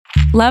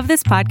Love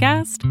this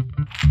podcast?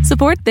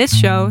 Support this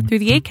show through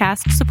the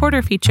Acast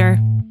supporter feature.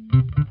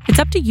 It's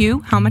up to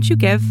you how much you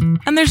give,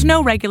 and there's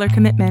no regular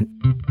commitment.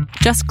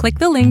 Just click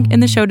the link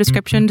in the show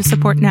description to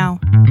support now.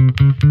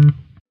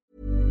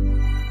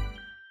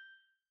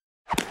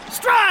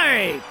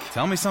 Strike!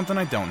 Tell me something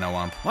I don't know,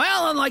 Ump.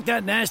 Well, unlike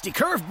that nasty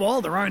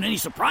curveball, there aren't any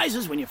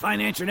surprises when you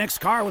finance your next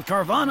car with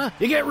Carvana.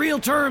 You get real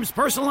terms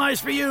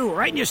personalized for you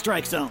right in your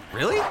strike zone.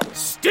 Really?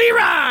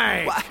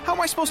 Steer-right! How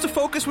am I supposed to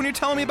focus when you're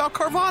telling me about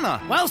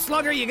Carvana? Well,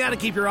 Slugger, you gotta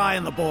keep your eye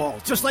on the ball.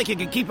 Just like you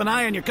can keep an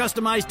eye on your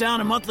customized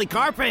down and monthly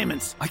car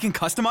payments. I can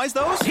customize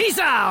those? He's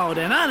out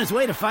and on his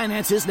way to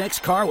finance his next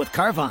car with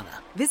Carvana.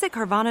 Visit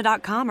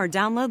Carvana.com or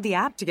download the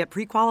app to get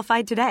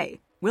pre-qualified today.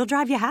 We'll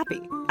drive you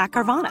happy at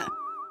Carvana.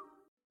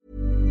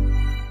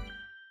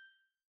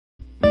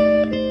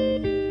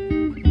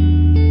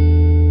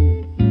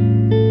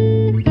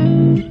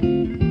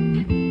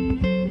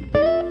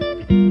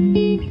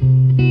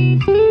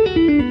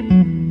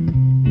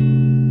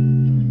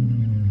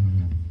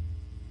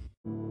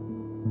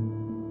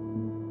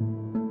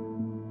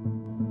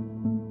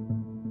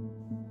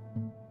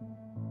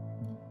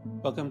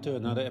 Welcome to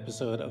another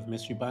episode of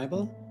Mystery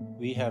Bible.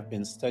 We have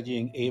been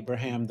studying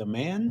Abraham the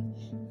man,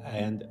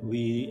 and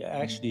we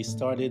actually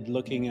started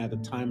looking at the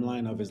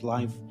timeline of his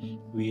life.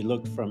 We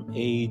looked from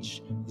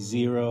age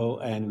 0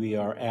 and we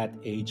are at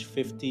age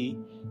 50,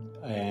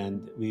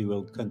 and we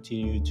will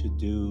continue to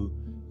do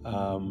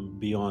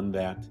beyond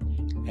that.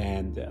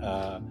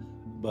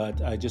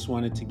 But I just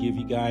wanted to give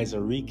you guys a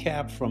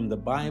recap from the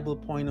Bible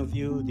point of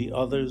view. The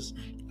others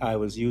I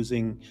was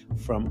using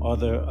from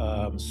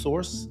other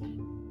source.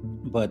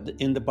 But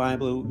in the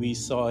Bible, we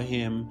saw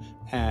him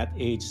at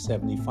age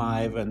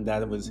 75, and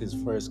that was his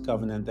first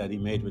covenant that he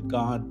made with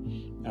God,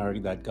 or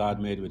that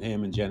God made with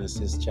him in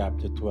Genesis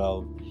chapter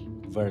 12,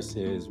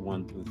 verses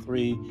 1 through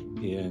 3.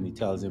 And he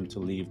tells him to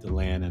leave the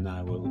land, and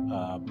I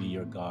will be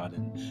your God,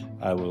 and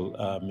I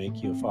will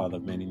make you a father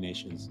of many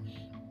nations.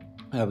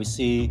 We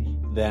see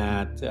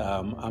that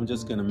I'm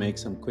just going to make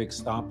some quick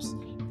stops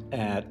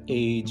at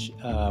age.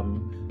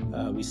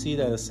 We see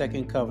that a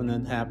second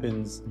covenant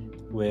happens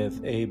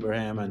with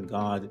Abraham and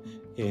God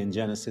in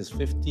Genesis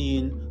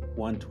 15,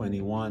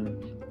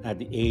 121. At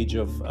the age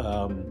of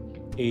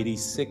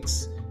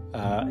 86,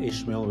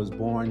 Ishmael was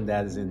born.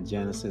 That is in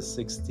Genesis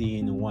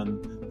 16,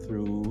 1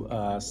 through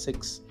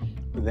 6.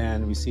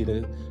 Then we see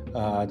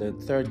the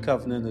third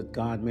covenant that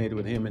God made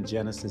with him in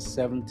Genesis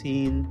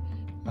 17,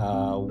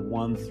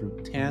 1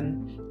 through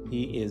 10.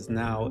 He is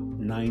now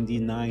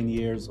 99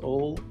 years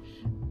old.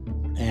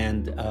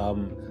 And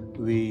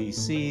we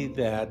see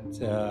that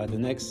the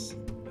next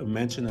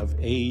mention of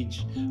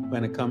age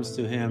when it comes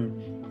to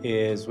him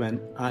is when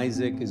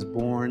Isaac is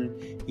born.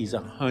 He's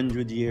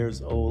 100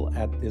 years old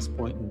at this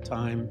point in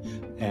time,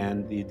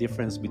 and the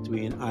difference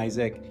between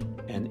Isaac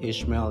and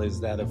Ishmael is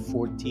that of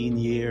 14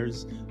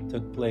 years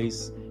took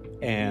place.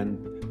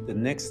 And the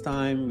next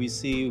time we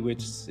see,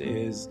 which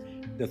is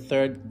the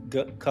third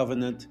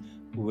covenant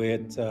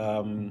with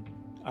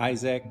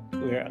Isaac,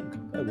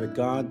 with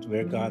God,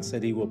 where God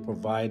said he will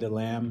provide a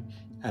lamb.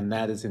 And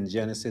that is in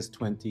Genesis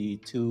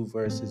 22,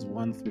 verses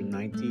 1 through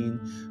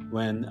 19,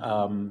 when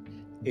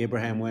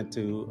Abraham went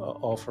to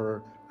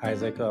offer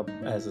Isaac up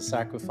as a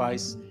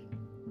sacrifice.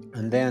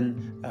 And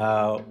then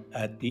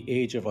at the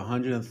age of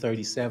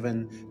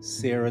 137,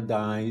 Sarah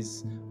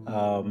dies.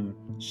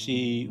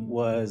 She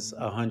was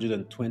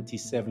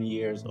 127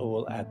 years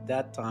old at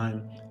that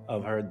time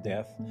of her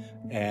death.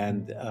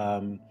 And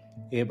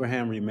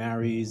Abraham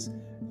remarries,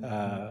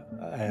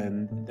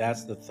 and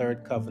that's the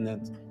third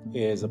covenant,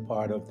 is a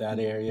part of that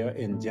area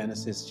in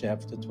Genesis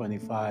chapter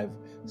 25,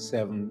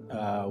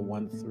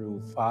 1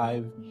 through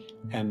 5.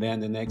 And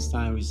then the next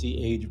time we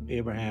see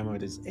Abraham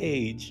at his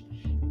age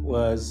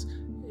was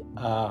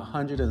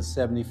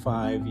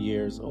 175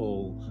 years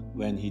old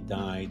when he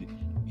died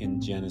in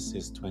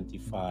Genesis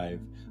 25,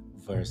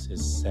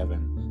 verses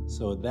 7.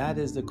 So that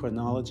is the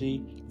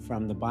chronology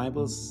from the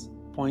Bible's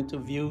point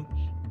of view.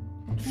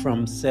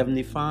 From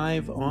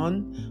 75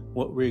 on,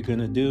 what we're going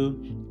to do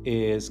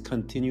is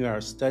continue our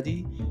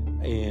study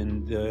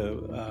in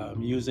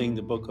using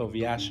the book of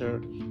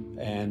Yasher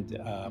and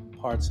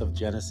parts of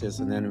Genesis,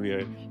 and then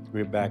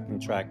we're back on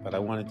track. But I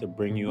wanted to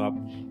bring you up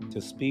to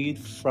speed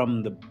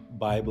from the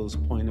Bible's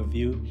point of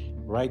view.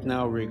 Right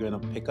now, we're going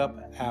to pick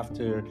up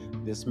after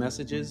this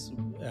message.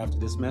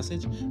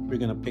 We're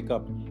going to pick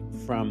up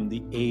from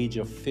the age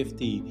of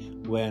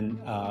 50 when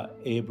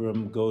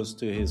Abram goes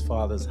to his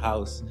father's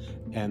house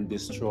and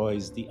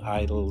destroys the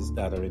idols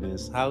that are in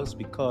his house,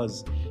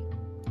 because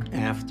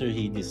after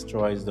he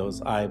destroys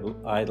those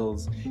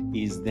idols,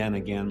 he's then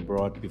again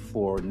brought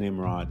before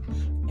Nimrod.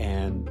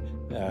 And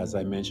as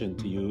I mentioned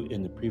to you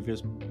in the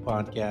previous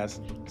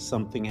podcast,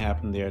 something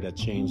happened there that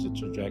changed the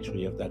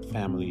trajectory of that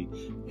family.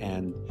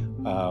 And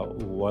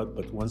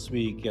but once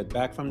we get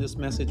back from this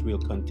message, we'll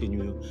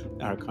continue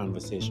our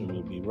conversation.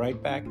 We'll be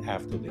right back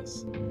after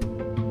this.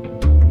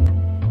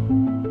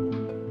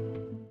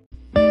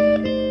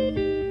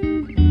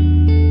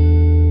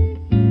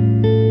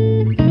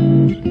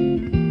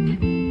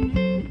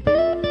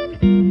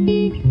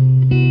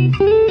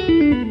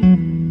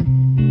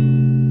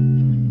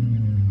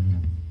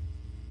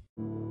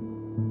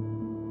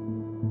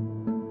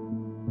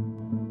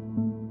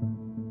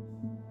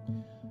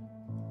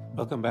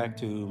 back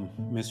to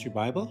Mystery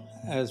Bible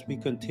as we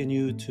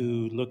continue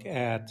to look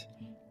at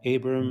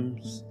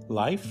Abram's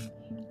life.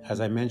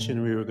 As I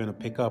mentioned, we were going to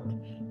pick up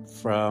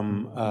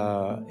from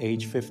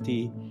age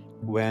 50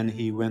 when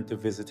he went to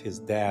visit his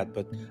dad,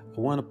 but I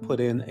want to put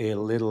in a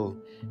little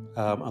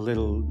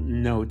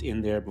note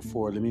in there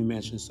before. Let me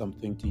mention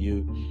something to you.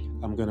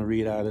 I'm going to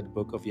read out of the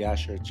book of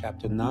Yashar,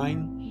 chapter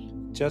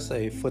 9, just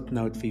a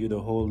footnote for you to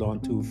hold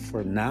on to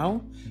for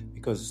now,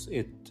 because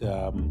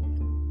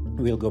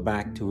we'll go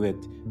back to it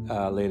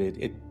later.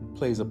 It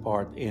plays a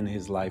part in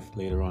his life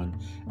later on.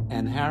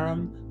 And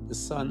Haram, the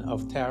son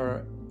of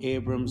Terah,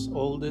 Abram's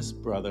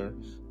oldest brother,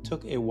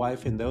 took a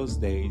wife in those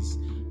days.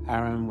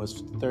 Haran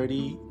was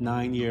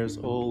 39 years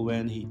old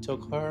when he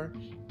took her,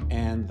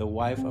 and the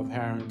wife of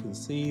Haran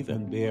conceived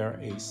and bare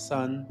a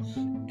son,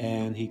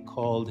 and he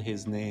called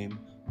his name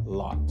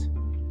Lot.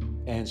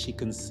 And she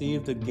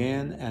conceived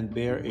again and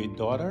bare a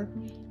daughter,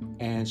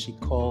 and she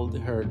called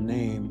her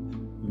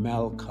name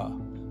Malka.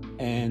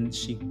 And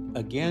she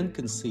again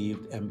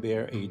conceived and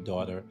bare a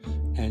daughter,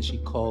 and she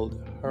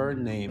called her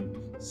name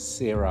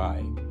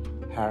Sarai.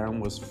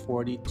 Haran was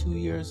 42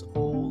 years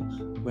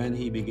old when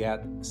he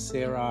begat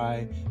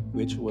Sarai,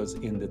 which was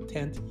in the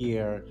 10th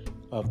year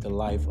of the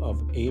life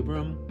of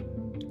Abram.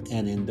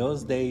 And in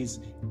those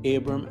days,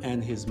 Abram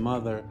and his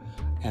mother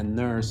and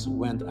nurse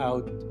went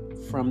out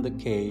from the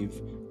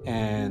cave,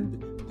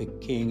 and the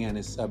king and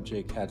his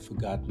subject had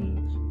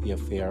forgotten the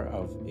affair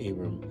of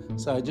Abram.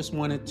 So I just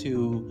wanted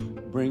to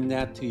bring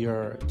that to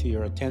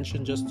your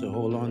attention, just to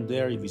hold on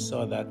there. If you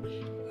saw that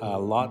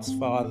Lot's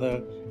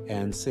father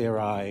and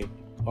Sarai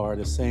are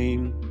the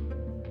same,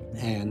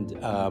 and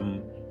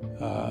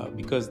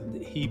because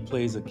he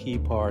plays a key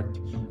part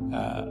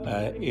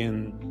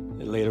in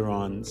later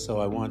on. So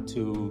I want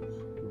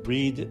to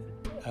read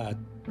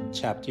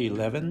chapter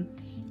 11.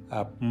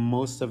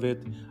 Most of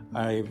it,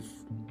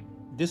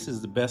 this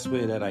is the best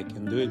way that I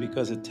can do it,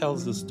 because it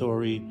tells the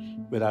story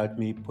without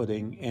me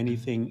putting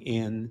anything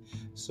in,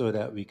 so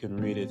that we can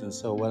read it. And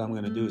so what I'm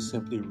going to do is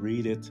simply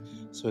read it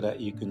so that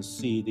you can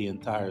see the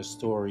entire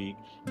story,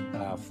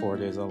 for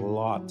there's a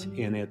lot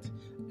in it,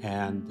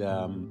 and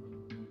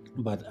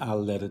but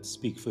I'll let it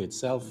speak for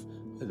itself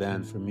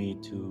than for me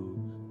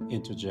to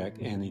interject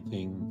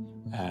anything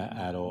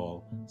at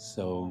all.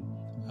 So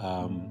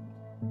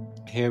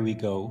here we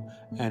go.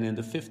 And in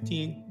the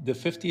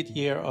 50th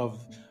year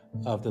of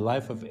the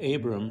life of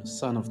Abram,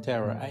 son of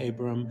Terah,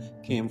 Abram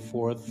came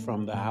forth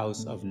from the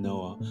house of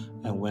Noah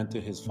and went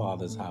to his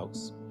father's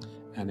house.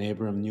 And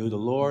Abram knew the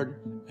Lord,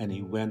 and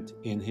he went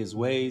in his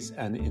ways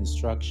and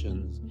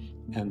instructions,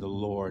 and the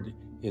Lord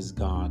his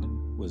God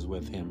was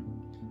with him.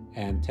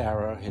 And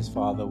Terah his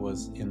father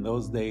was in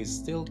those days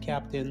still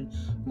captain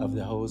of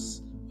the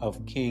hosts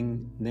of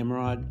King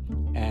Nimrod,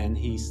 and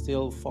he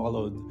still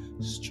followed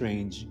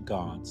strange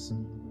gods.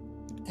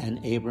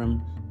 And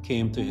Abram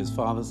came to his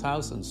father's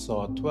house and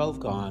saw 12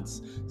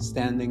 gods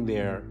standing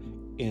there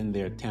in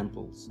their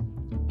temples.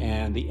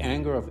 And the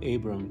anger of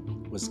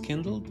Abram was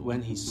kindled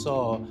when he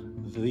saw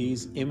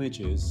these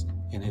images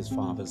in his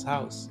father's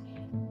house.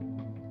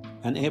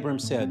 And Abram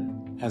said,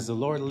 "As the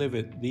Lord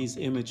liveth, these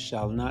images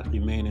shall not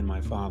remain in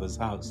my father's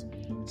house.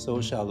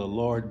 So shall the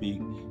Lord be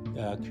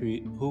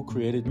who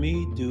created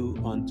me do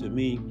unto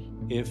me,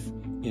 if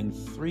in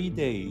 3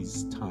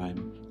 days'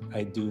 time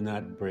I do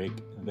not break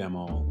them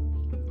all."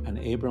 And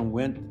Abram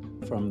went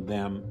from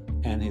them,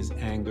 and his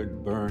anger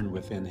burned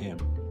within him.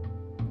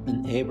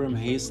 And Abram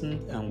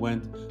hastened and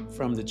went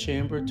from the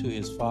chamber to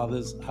his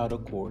father's outer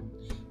court.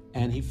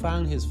 And he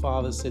found his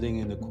father sitting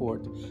in the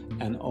court,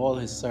 and all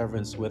his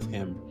servants with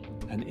him.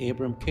 And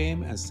Abram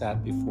came and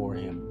sat before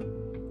him.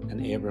 And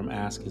Abram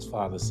asked his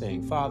father,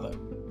 saying, "Father,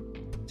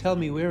 tell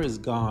me, where is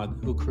God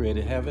who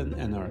created heaven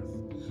and earth,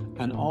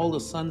 and all the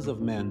sons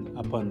of men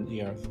upon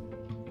the earth?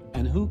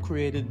 And who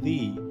created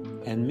thee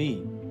and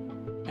me?"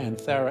 And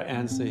Terah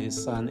answered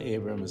his son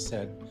Abram and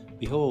said,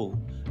 "Behold,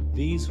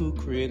 these who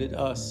created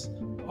us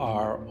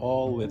are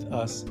all with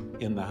us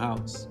in the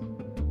house."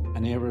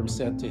 And Abram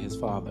said to his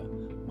father,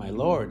 "My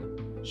Lord,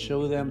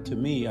 show them to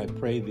me, I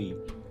pray thee."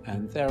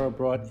 And Terah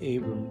brought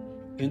Abram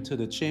into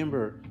the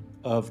chamber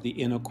of the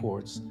inner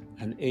courts.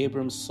 And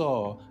Abram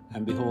saw,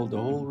 and behold,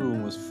 the whole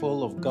room was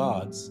full of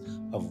gods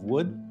of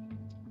wood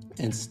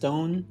and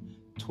stone,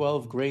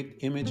 12 great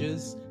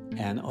images,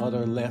 and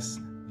other less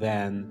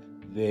than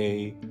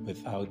they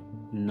without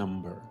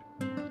number.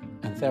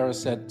 And Terah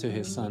said to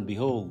his son,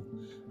 "Behold,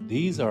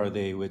 these are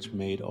they which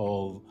made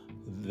all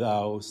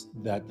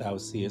that thou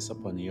seest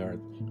upon the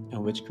earth,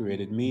 and which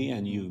created me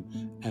and you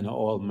and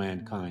all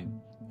mankind."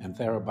 And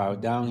Terah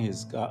bowed down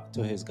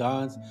to his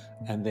gods,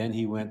 and then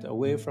he went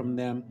away from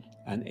them,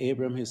 and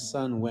Abram his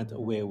son went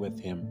away with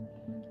him.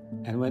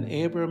 And when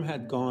Abram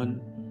had gone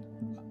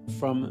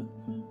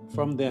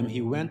from them,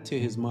 he went to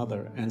his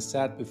mother and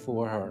sat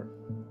before her,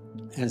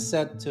 and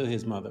said to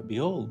his mother,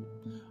 "Behold,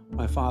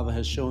 my father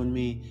has shown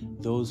me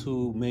those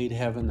who made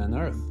heaven and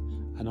earth,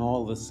 and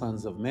all the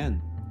sons of men.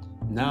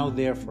 Now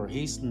therefore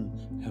hasten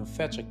and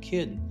fetch a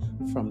kid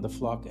from the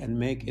flock, and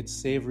make it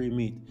savory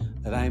meat,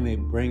 that I may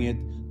bring it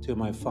to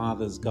my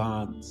father's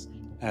gods,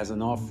 as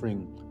an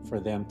offering for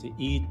them to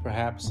eat.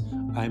 Perhaps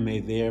I may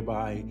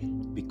thereby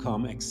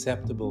become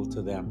acceptable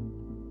to them.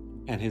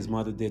 And his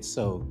mother did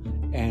so,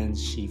 and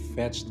she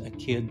fetched a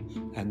kid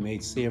and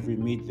made savory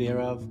meat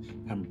thereof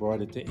and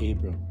brought it to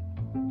Abram.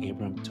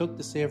 Abram took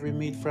the savory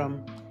meat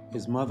from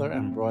his mother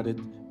and brought it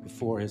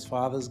before his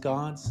father's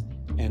gods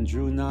and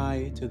drew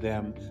nigh to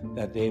them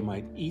that they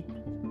might eat.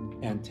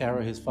 And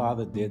Terah his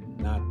father did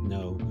not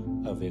know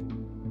of it.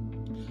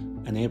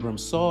 And Abram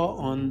saw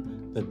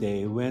on the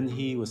day when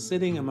he was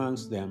sitting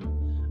amongst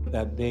them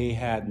that they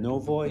had no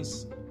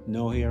voice,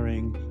 no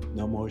hearing,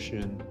 no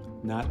motion.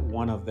 Not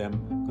one of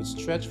them could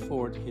stretch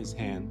forth his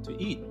hand to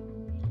eat.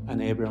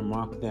 And Abram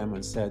mocked them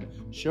and said,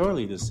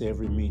 surely the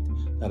savory meat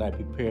that I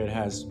prepared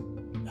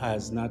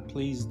has not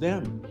pleased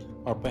them,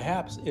 or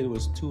perhaps it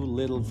was too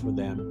little for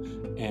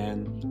them,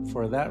 and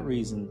for that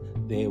reason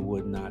they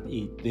would not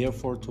eat.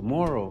 Therefore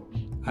tomorrow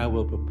I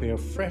will prepare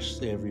fresh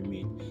savory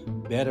meat,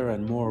 better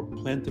and more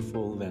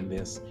plentiful than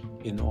this,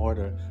 in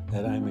order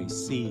that I may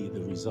see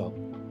the result.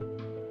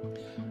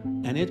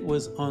 And it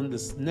was on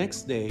the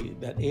next day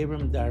that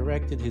Abram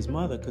directed his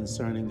mother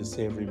concerning the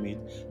savory meat,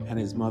 and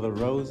his mother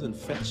rose and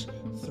fetched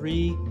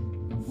 3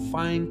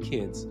 fine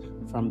kids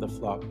from the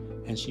flock,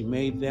 and she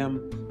made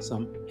them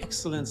some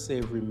excellent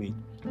savory meat,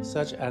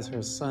 such as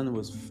her son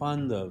was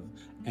fond of,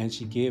 and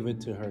she gave it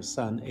to her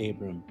son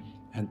Abram.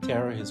 And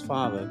Terah his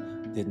father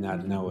did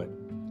not know it.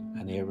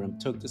 And Abram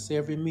took the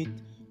savory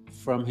meat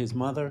from his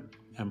mother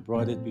and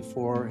brought it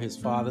before his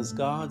father's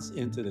gods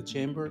into the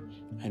chamber,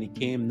 and he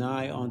came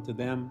nigh unto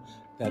them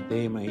that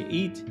they may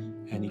eat,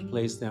 and he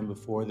placed them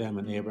before them,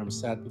 and Abram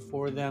sat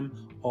before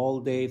them all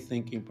day,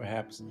 thinking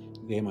perhaps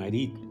they might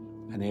eat.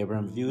 And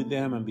Abram viewed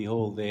them, and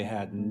behold, they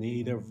had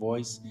neither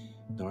voice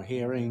nor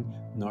hearing,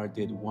 nor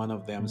did one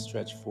of them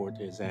stretch forth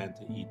his hand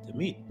to eat the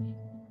meat.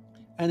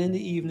 And in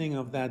the evening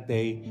of that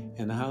day,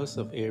 in the house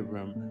of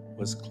Abram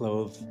was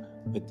clothed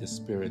with the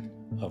Spirit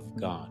of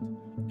God.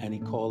 And he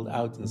called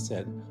out and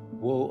said,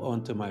 woe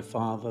unto my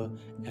father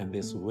and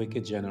this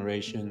wicked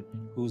generation,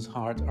 whose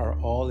heart are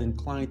all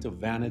inclined to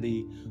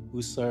vanity,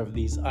 who serve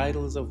these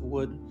idols of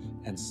wood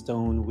and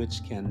stone,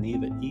 which can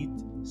neither eat,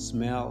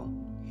 smell,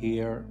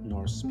 hear,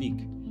 nor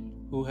speak,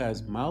 who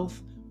has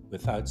mouth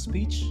without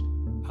speech,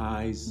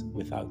 eyes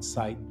without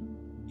sight,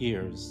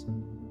 ears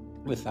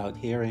without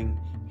hearing,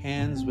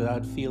 hands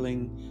without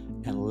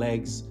feeling, and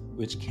legs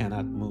which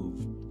cannot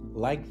move.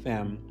 Like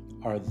them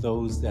are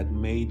those that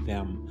made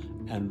them,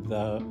 and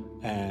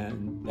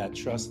that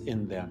trust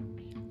in them.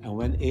 And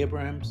when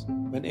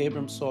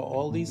Abram saw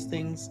all these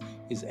things,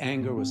 his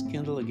anger was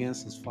kindled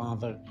against his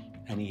father,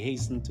 and he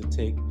hastened to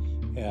take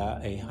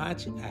a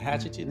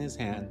hatchet in his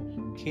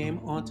hand, came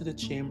onto the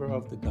chamber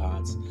of the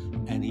gods,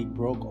 and he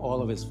broke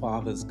all of his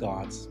father's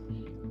gods.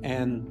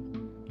 And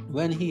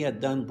when he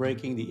had done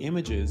breaking the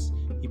images,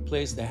 he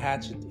placed the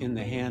hatchet in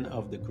the hand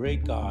of the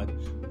great God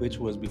which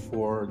was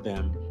before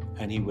them,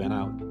 and he went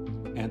out.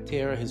 And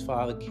Terah his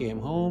father came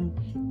home,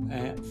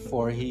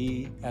 for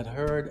he had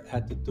heard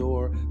at the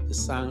door the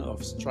sound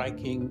of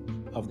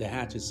striking of the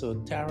hatchet. So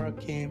Terah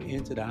came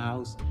into the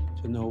house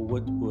to know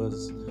what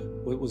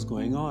was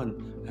going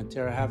on. And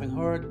Terah, having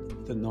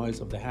heard the noise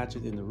of the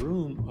hatchet in the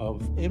room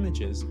of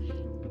images,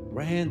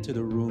 ran to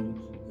the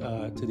room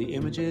to the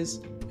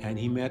images, and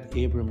he met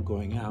Abram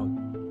going out.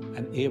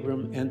 And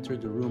Abram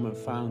entered the room and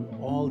found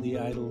all the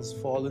idols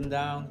fallen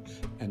down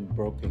and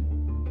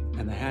broken,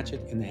 and the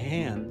hatchet in the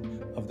hand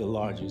of the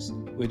largest,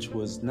 which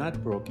was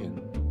not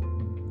broken,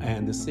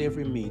 and the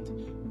savory meat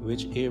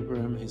which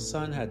Abram his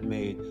son had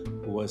made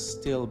was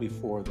still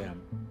before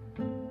them.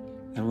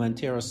 And when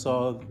Terah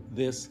saw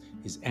this,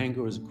 his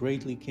anger was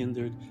greatly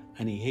kindled,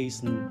 and he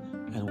hastened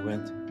and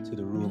went to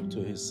the room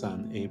to his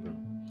son Abram.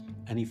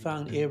 And he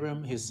found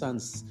Abram his son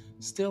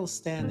still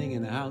standing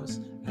in the house,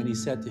 and he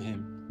said to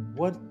him,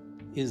 what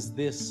is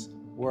this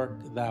work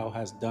thou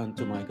hast done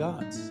to my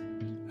gods?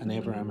 And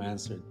Abram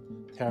answered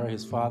Terah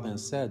his father and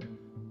said,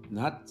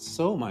 not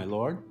so, my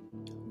lord.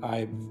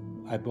 I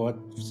brought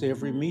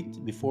savory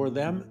meat before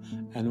them,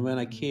 and when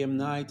I came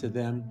nigh to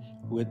them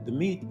with the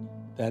meat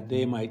that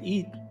they might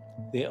eat,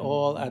 they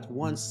all at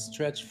once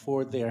stretched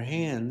forth their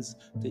hands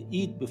to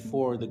eat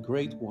before the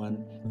great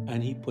one,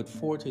 and he put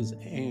forth his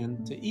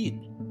hand to eat.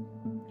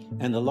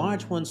 And the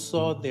large one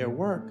saw their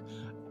work,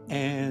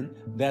 and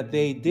that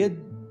they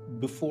did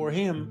before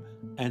him,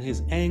 and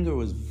his anger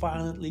was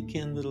violently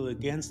kindled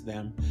against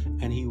them,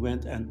 and he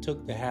went and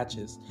took the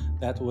hatchets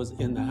that was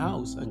in the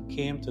house, and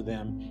came to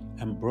them,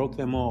 and broke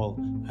them all.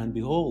 And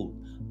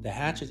behold, the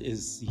hatchet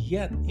is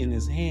yet in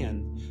his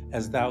hand,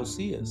 as thou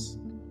seest.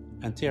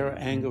 And Terah's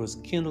anger was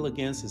kindled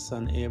against his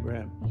son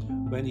Abram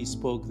when he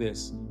spoke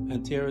this.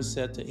 And Terah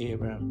said to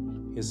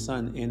Abram, his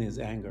son, in his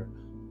anger,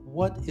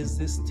 what is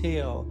this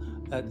tale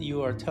that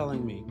you are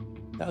telling me?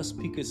 Thou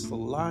speakest a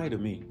lie to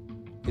me.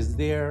 Is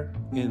there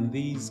in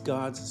these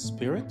gods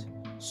spirit,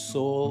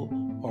 soul,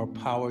 or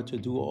power to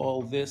do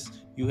all this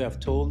you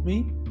have told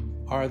me?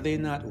 Are they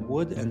not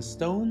wood and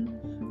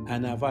stone?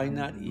 And have I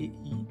not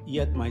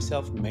yet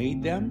myself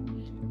made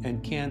them?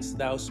 And canst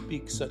thou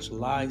speak such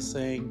lies,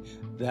 saying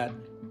that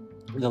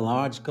the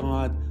large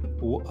God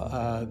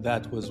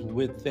that was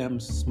with them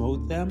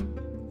smote them.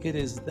 It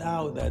is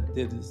thou that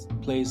didst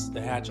place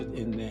the hatchet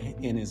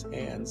in his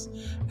hands.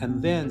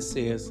 And then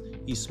says,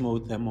 he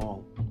smote them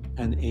all.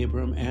 And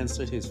Abram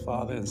answered his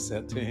father and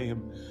said to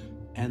him,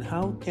 and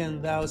how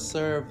can thou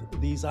serve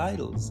these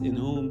idols, in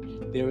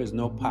whom there is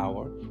no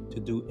power to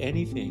do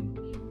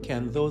anything?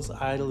 Can those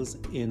idols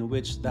in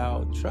which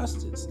thou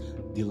trustest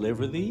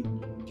deliver thee?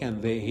 Can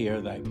they hear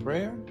thy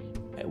prayer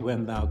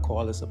when thou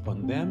callest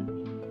upon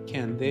them?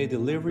 Can they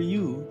deliver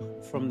you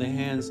from the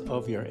hands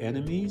of your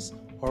enemies?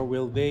 Or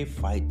will they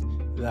fight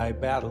thy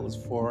battles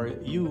for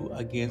you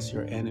against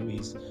your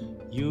enemies?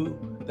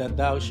 You that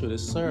thou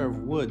shouldest serve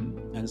wood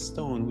and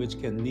stone, which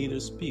can neither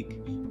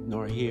speak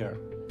nor hear.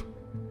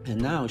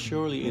 And now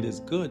surely it is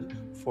good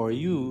for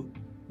you,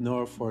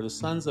 nor for the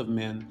sons of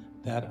men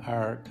that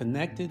are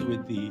connected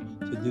with thee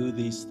to do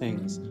these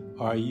things.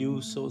 Are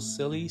you so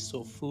silly,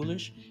 so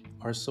foolish,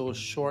 or so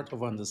short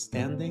of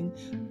understanding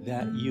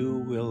that you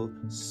will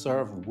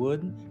serve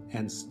wood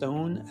and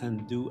stone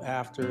and do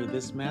after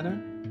this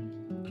manner?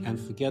 And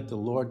forget the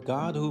Lord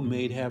God who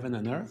made heaven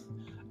and earth,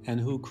 and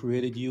who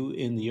created you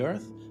in the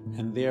earth,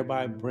 and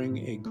thereby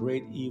bring a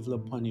great evil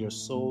upon your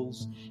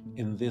souls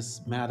in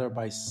this matter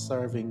by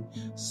serving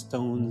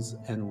stones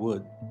and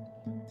wood.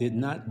 Did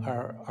not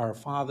our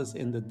fathers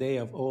in the day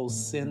of old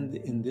sin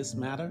in this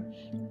matter?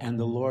 And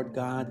the Lord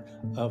God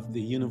of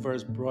the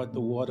universe brought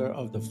the water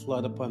of the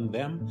flood upon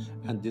them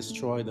and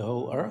destroyed the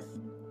whole earth?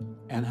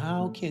 And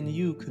how can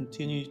you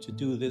continue to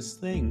do this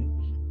thing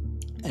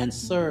and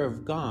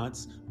serve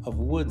gods of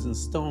woods and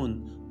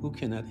stone who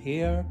cannot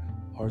hear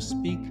or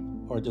speak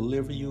or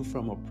deliver you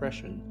from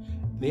oppression,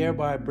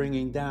 thereby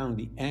bringing down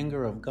the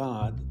anger of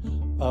God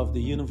of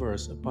the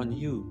universe upon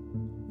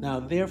you? Now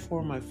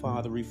therefore, my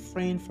father,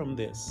 refrain from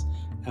this,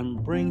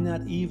 and bring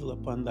not evil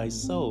upon thy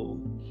soul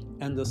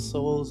and the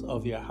souls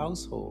of your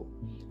household.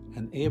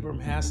 And Abram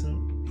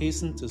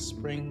hastened to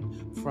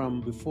spring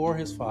from before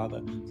his father,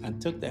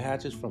 and took the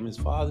hatchet from his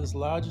father's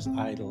largest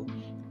idol,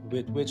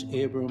 with which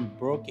Abram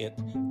broke it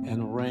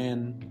and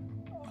ran.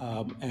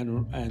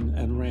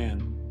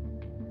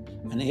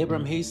 And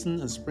Abram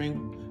hastened and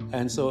spring,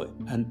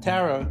 and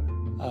Terah,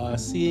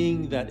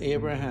 seeing that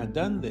Abram had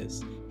done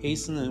this,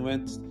 hastened and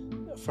went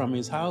from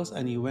his house,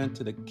 and he went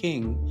to the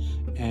king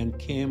and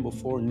came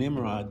before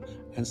Nimrod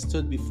and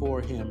stood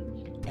before him,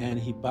 and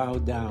he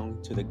bowed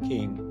down to the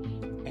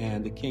king.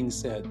 And the king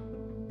said,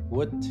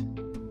 what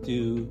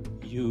do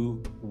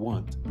you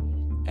want?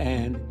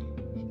 And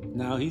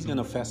now he's going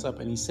to fess up,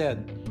 and he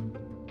said,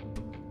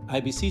 I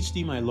beseech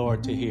thee, my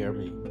Lord, to hear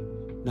me.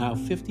 Now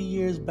 50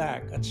 years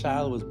back a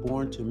child was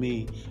born to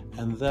me,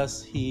 and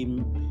thus he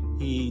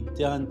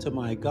done to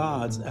my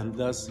gods, and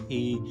thus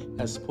he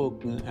has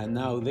spoken. And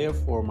now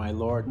therefore, my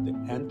Lord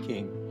and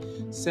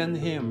King, send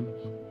him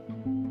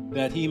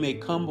that he may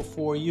come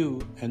before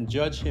you and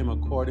judge him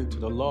according to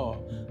the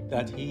law,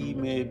 that he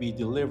may be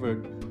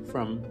delivered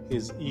from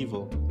his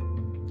evil.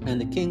 And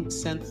the king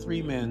sent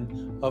 3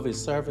 men of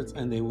his servants,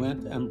 and they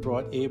went and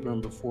brought Abram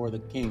before the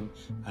king,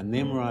 and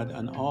Nimrod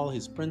and all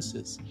his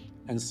princes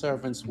and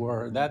servants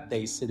were that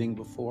day sitting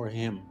before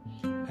him,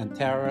 and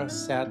Terah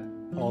sat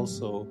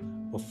also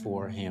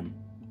before him.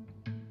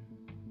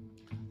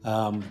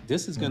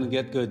 This is going to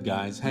get good,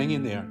 guys. Hang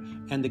in there.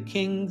 And the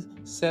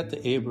king said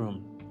to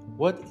Abram,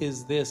 what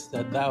is this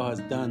that thou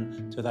hast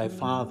done to thy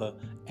father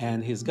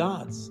and his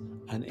gods?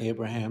 And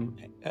Abram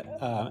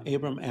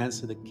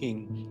answered the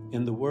king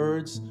in the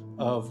words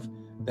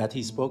that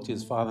he spoke to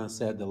his father, and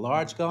said, the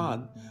large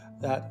God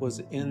that was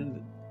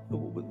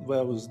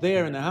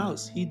there in the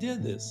house, he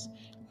did this.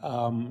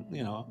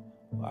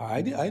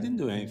 I didn't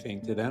do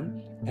anything to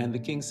them. And the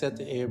king said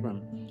to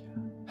Abram,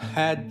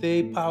 had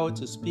they power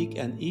to speak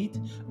and eat,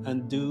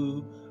 and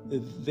do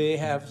they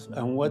have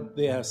and what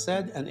they have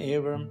said? And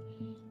Abram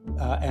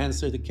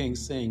answered the king,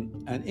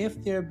 saying, and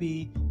if there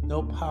be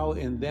no power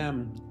in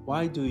them,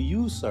 why do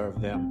you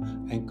serve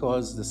them and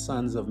cause the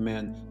sons of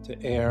men to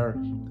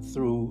err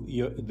through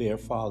their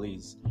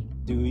follies?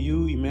 Do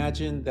you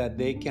imagine that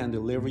they can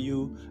deliver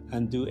you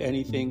and do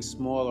anything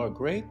small or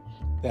great,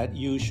 that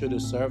you should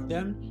serve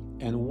them?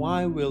 And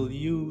why will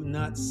you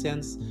not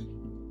sense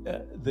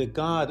the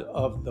God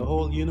of the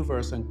whole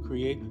universe and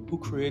who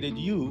created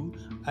you,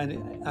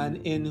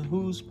 and in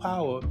whose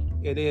power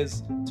it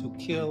is to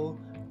kill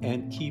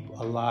and keep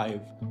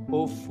alive?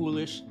 O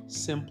foolish,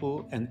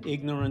 simple, and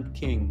ignorant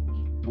king,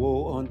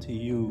 woe unto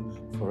you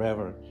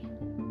forever.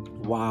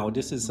 Wow,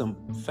 this is some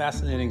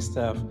fascinating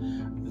stuff,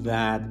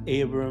 that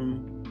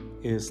Abram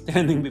is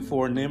standing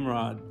before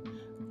Nimrod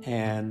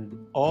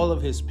and all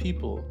of his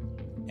people,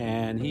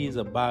 and he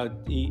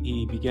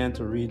began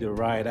to read the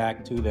riot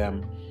act to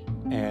them.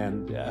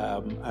 And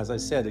as I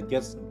said, it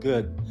gets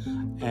good.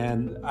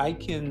 And I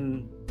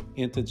can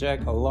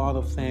interject a lot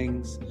of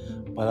things,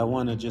 but I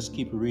want to just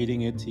keep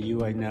reading it to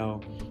you. I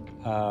know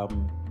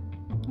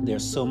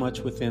there's so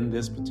much within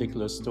this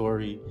particular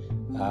story.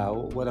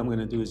 What I'm going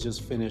to do is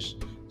just finish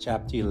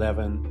chapter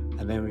 11,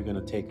 and then we're going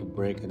to take a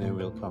break, and then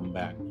we'll come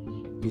back.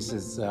 He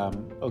says,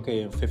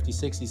 in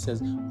 56, he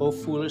says, "O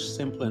foolish,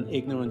 simple, and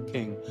ignorant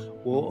king,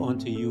 woe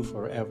unto you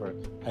forever.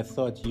 I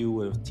thought you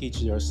would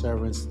teach your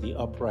servants the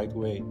upright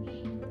way,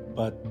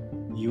 but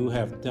you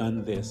have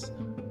done this,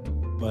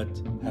 but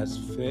has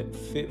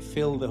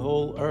filled the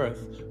whole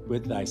earth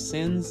with thy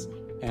sins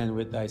and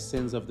with thy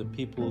sins of the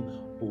people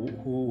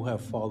who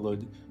have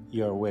followed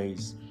your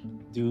ways.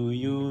 Do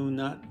you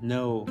not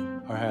know,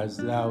 or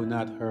hast thou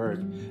not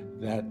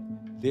heard, that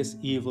this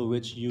evil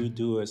which you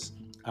doest,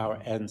 our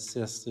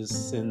ancestors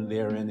sinned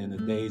therein in the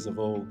days of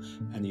old,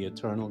 and the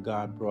eternal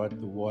God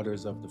brought the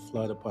waters of the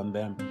flood upon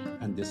them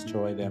and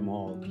destroyed them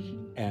all,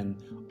 and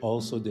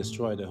also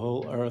destroy the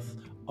whole earth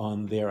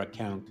on their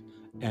account?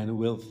 And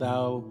wilt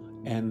thou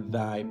and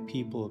thy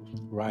people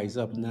rise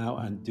up now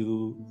and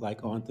do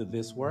like unto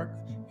this work,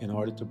 in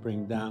order to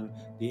bring down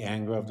the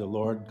anger of the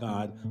Lord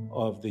God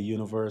of the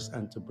universe,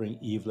 and to bring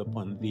evil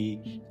upon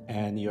thee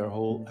and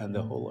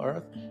the whole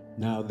earth?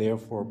 Now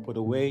therefore put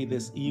away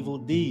this evil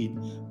deed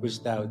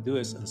which thou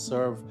doest, and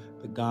serve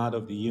the God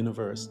of the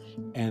universe,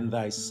 and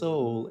thy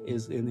soul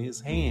is in his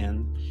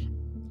hand,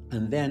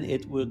 and then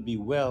it will be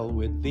well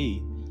with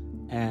thee.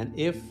 And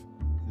if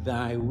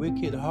thy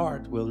wicked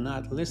heart will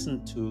not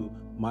listen to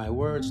my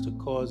words, to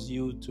cause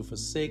you to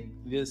forsake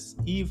your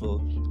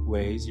evil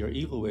ways,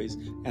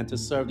 and to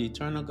serve the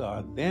eternal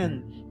God,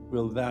 then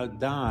wilt thou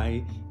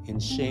die in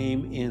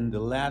shame in the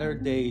latter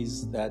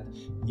days, that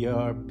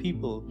your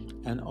people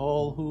and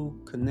all who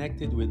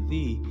connected with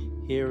thee,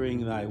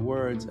 hearing thy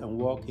words and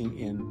walking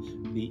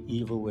in the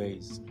evil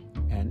ways."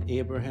 And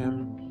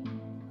Abram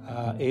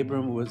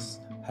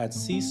had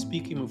ceased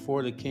speaking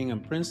before the king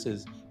and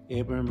princes.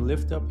 Abram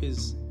lifted up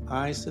his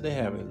eyes to the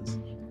heavens,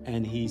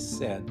 and he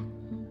said,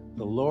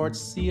 "The Lord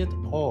seeth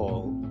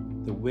all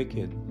the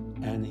wicked,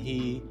 and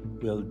he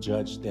will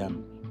judge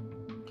them."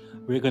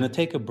 We're going to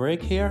take a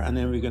break here, and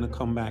then we're going to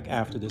come back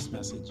after this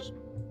message.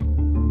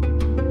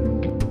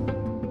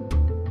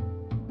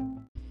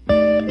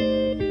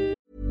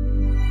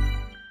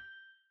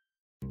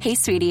 Hey,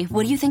 sweetie,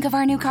 what do you think of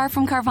our new car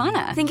from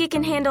Carvana? Think it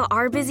can handle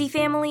our busy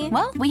family?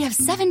 Well, we have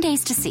 7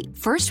 days to see.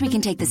 First, we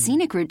can take the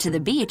scenic route to the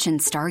beach and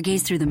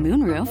stargaze through the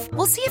moonroof.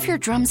 We'll see if your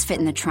drums fit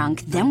in the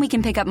trunk. Then we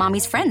can pick up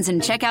Mommy's friends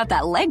and check out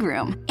that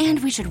legroom.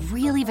 And we should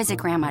really visit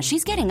Grandma.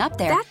 She's getting up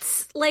there.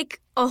 That's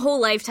like a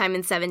whole lifetime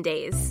in 7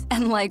 days.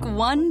 And like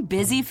one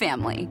busy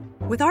family.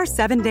 With our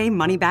 7-day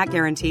money-back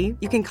guarantee,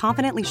 you can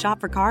confidently shop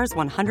for cars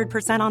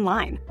 100%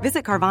 online.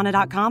 Visit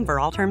Carvana.com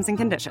for all terms and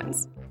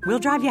conditions. We'll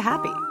drive you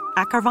happy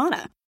at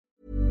Carvana.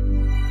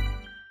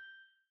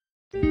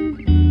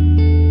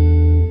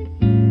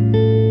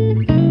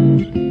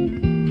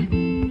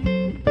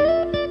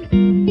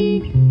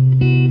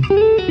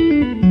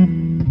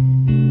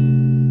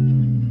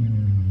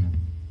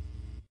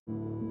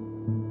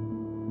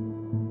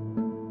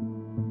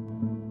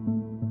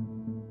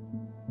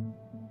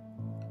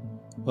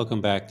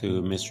 Welcome back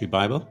to Mystery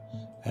Bible.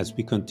 As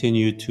we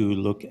continue to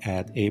look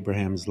at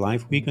Abraham's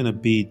life, we're going to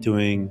be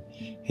doing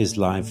his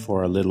life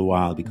for a little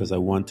while, because I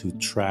want to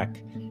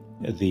track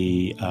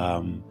the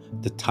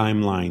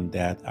timeline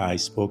that I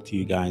spoke to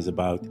you guys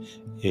about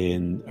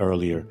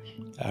earlier,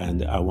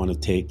 and I want to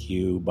take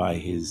you by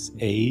his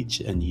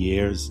age and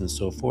years and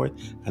so forth,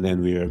 and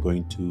then we are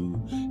going to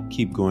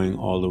keep going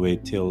all the way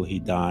till he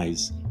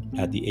dies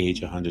at the age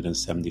of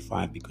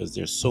 175, because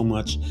there's so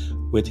much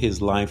with his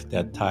life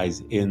that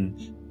ties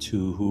in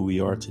to who we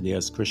are today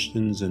as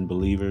Christians and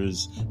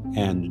believers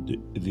and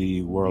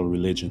the world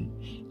religion.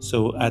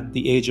 So at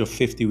the age of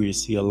 50, we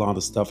see a lot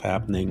of stuff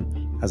happening.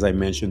 As I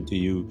mentioned to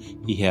you,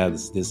 he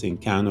has this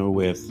encounter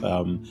with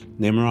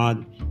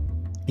Nimrod.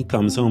 He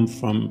comes home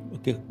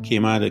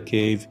came out of the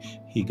cave.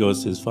 He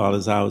goes to his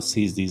father's house,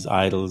 sees these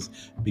idols,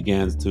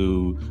 begins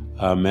to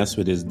mess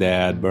with his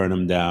dad, burn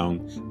him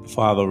down. The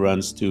father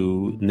runs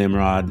to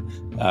Nimrod,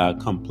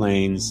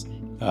 complains,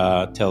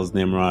 tells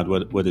Nimrod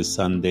what his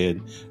son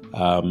did.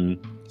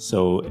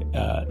 So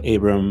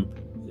Abram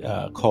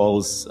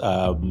calls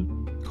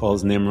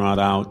Nimrod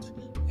out,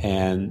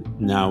 and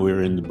now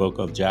we're in the book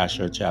of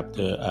Jasher,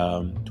 chapter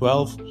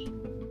 12.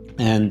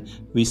 And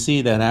we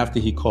see that after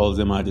he calls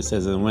him out, it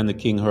says, "And when the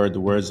king heard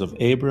the words of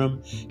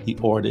Abram, he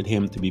ordered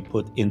him to be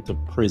put into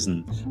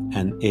prison.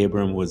 And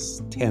Abram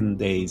was 10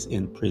 days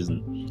in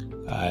prison."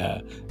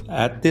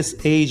 At this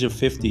age of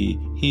 50,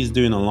 he's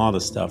doing a lot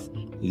of stuff.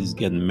 He's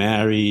getting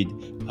married.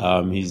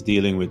 He's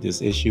dealing with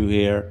this issue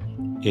here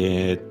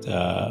with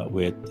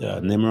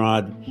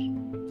Nimrod.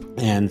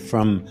 And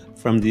from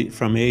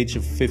age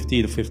of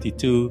 50 to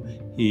 52,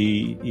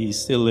 he's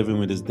still living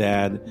with his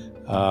dad.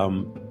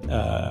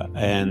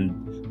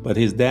 But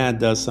his dad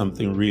does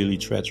something really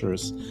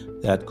treacherous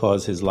that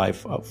caused his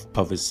life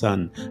of his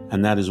son,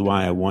 and that is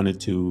why I wanted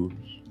to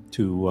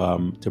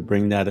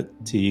bring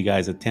that to you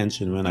guys'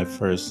 attention when I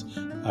first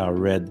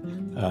read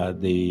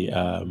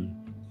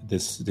the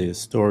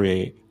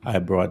story I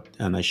brought,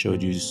 and I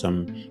showed you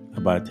some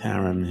about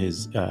Abram.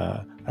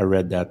 I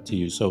read that to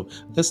you. So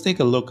let's take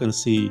a look and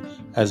see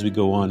as we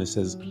go on. It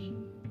says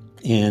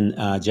in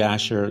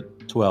Jasher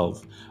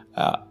 12.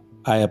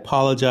 I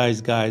apologize,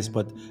 guys,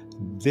 but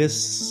this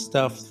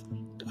stuff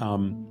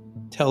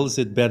tells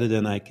it better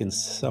than I can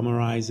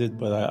summarize it,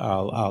 but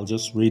I'll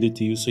just read it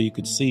to you so you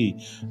could see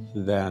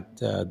that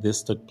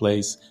this took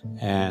place,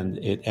 and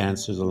it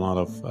answers a lot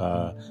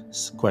of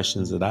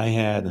questions that I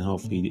had, and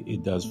hopefully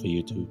it does for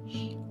you too.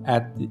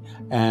 At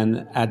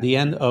the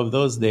end of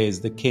those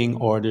days, the king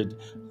ordered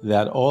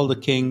that all the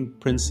king,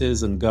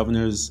 princes, and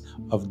governors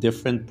of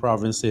different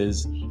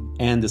provinces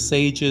and the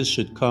sages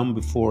should come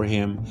before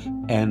him,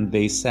 and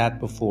they sat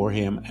before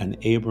him,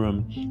 and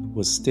Abram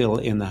was still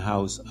in the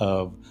house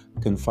of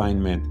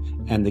confinement.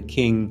 And the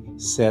king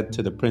said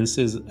to the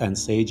princes and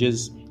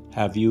sages,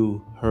 "Have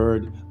you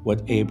heard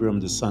what Abram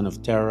the son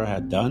of Terah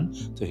had done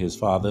to his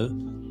father?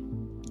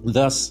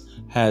 Thus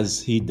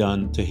has he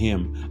done to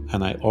him,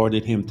 and I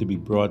ordered him to be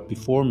brought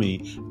before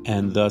me,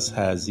 and thus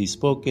has he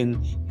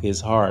spoken.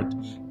 His heart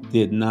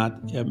did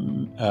not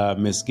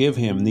misgive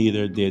him,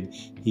 neither did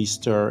he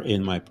stir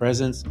in my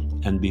presence,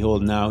 and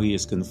behold, now he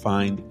is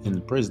confined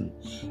in prison.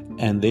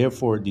 And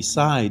therefore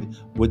decide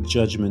what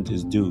judgment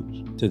is due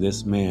to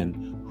this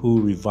man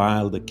who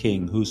reviled the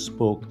king, who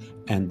spoke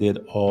and did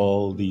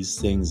all these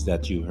things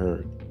that you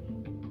heard."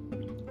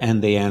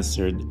 And they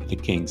answered the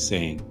king,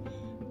 saying,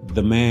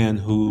 "The man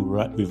who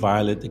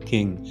reviled the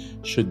king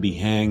should be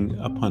hanged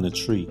upon a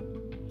tree.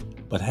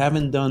 But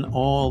having done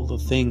all the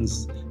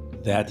things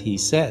that he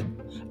said,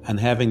 and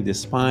having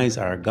despised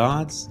our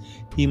gods,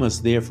 he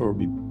must therefore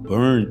be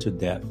burned to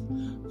death.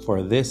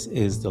 For this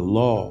is the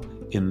law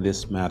in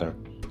this matter.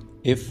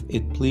 If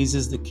it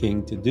pleases the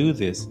king to do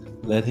this,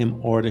 let him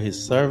order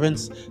his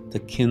servants to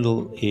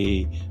kindle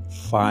a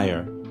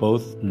fire,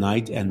 both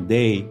night and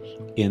day,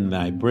 in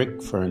thy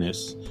brick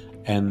furnace,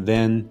 and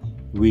then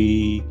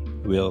we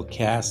will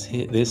cast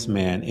this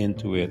man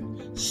into it."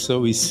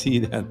 So we see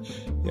that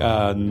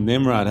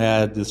Nimrod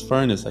had this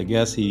furnace. I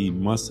guess he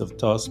must have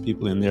tossed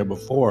people in there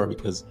before,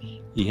 because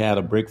he had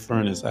a brick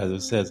furnace, as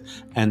it says.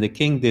 And the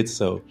king did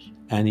so,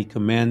 and he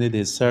commanded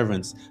his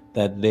servants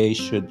that they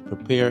should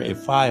prepare a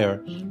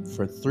fire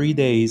for 3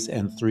 days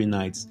and 3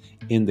 nights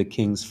in the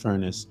king's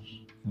furnace,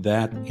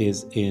 that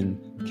is in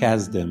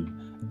Kasdim.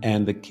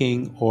 And the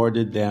king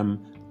ordered them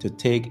to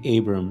take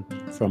Abram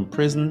from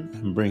prison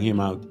and bring him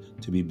out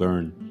to be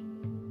burned.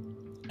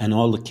 And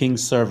all the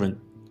king's servants,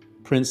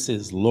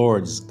 princes,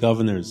 lords,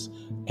 governors,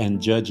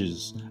 and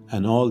judges,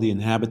 and all the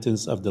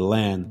inhabitants of the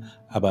land,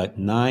 about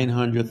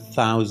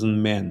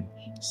 900,000 men,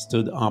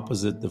 stood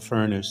opposite the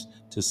furnace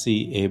to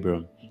see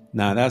Abram.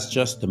 Now that's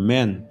just the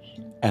men,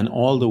 and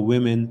all the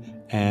women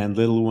and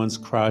little ones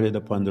crowded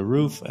upon the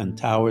roof and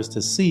towers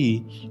to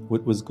see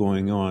what was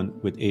going on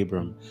with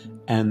Abram.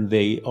 And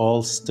they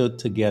all stood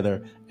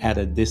together at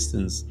a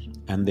distance,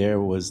 and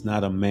there was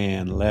not a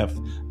man left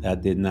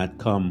that did not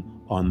come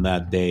on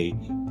that day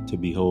to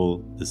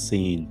behold the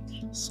scene.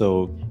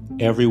 So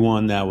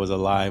everyone that was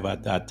alive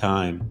at that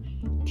time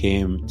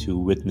came to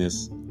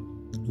witness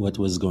what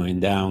was going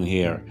down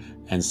here.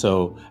 And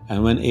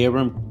when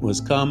Abram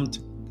was come,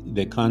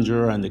 the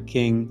conjurer and the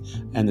king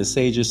and the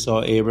sages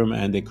saw Abram,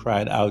 and they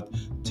cried out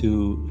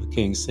to the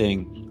king,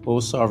 saying, "O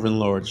sovereign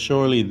Lord,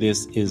 surely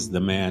this is the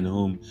man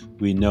whom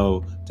we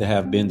know to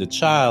have been the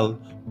child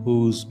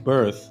whose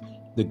birth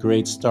the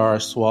great star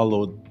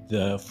swallowed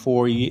the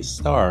 4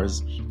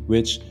 stars,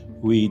 which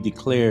we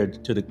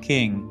declared to the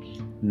king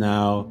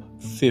now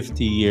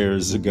 50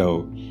 years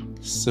ago."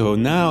 So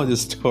now the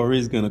story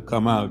is going to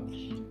come out.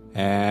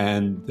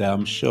 And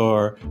I'm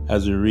sure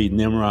as we read,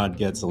 Nimrod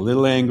gets a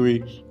little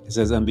angry. It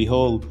says, "And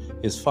behold,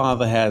 his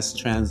father has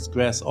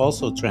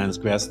also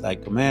transgressed thy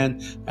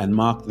command, and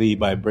mocked thee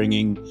by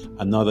bringing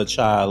another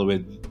child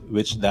with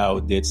which thou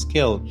didst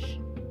kill."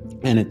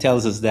 And it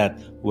tells us that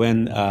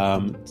when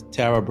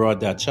Terah brought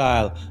that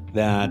child,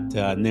 that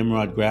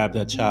Nimrod grabbed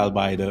that child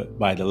by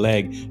the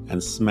leg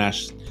and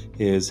smashed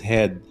his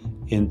head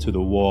into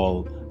the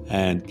wall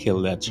and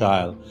killed that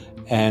child.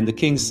 And the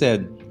king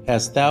said,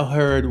 "Hast thou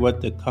heard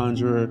what the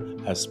conjurer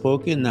has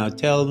spoken? Now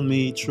tell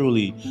me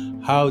truly,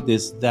 how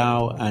didst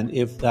thou? And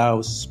if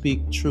thou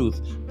speak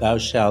truth, thou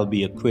shalt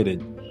be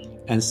acquitted."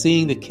 And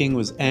seeing the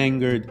king's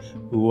anger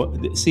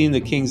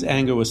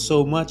was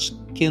so much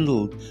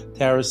kindled,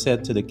 Terah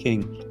said to the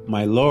king,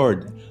 "My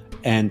lord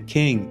and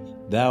king,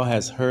 thou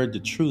hast heard the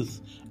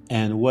truth,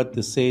 and what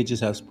the sages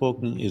have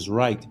spoken is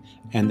right."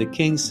 And the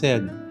king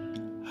said,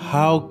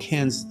 "How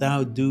canst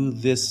thou do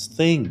this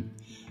thing,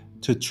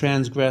 to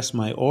transgress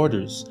my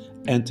orders,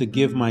 and to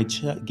give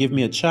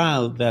me a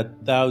child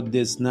that thou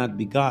didst not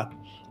begot,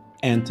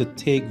 and to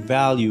take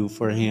value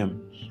for him?"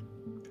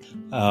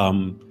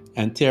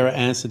 And Terah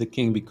answered the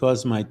king,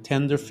 "Because my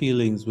tender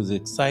feelings was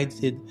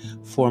excited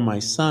for my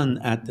son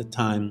at the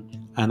time,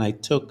 and I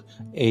took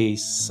a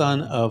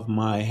son of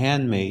my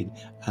handmaid,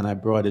 and I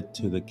brought it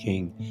to the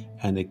king."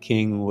 And the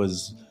king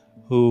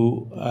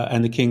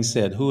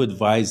said, "Who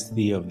advised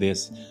thee of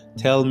this?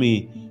 Tell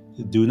me,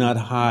 do not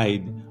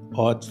hide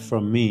aught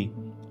from me,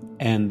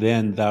 and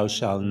then thou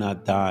shalt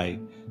not die."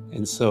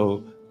 And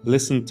so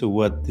listen to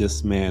what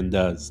this man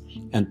does.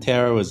 "And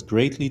Terah was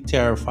greatly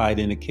terrified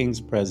in the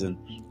king's presence,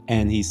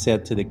 and he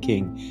said to the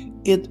king,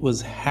 It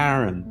was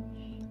Haran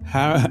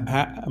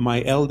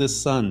my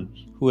eldest son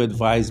who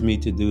advised me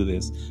to do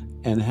this.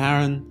 And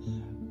Haran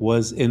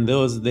was in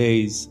those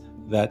days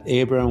that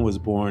Abram was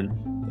born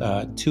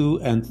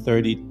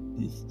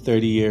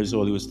 30 years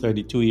old. He was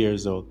 32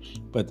 years old.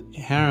 But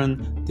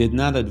Haran did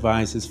not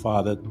advise his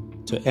father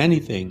to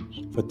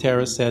anything, for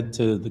Terah said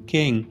to the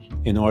king,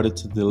 in order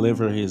to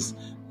deliver his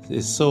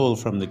soul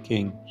from the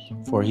king,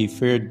 for he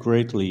feared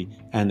greatly.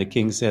 And the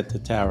king said to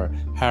Terah,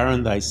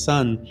 Haran thy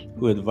son,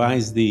 who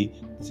advised thee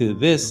to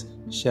this,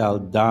 shall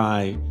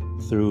die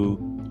through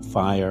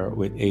fire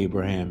with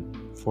Abraham,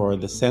 for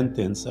the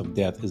sentence of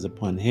death is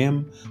upon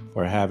him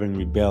for having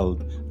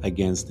rebelled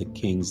against the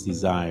king's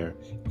desire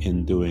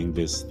in doing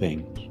this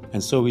thing.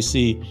 And so we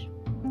see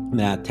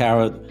that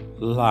Terah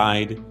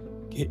lied,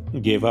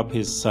 gave up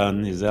his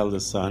son, his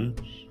eldest son,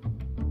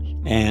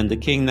 and the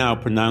king now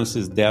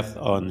pronounces death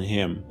on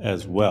him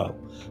as well.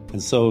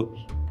 And so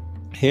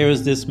here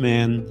is this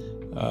man,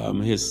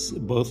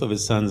 both of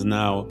his sons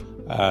now,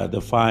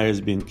 the fire has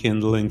been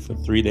kindling for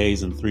 3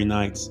 days and 3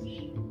 nights,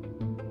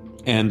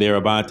 and they're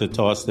about to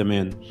toss them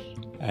in.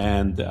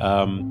 And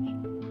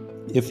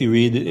if you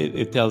read it,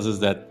 it tells us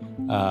that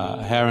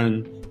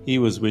Haran, he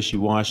was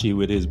wishy-washy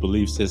with his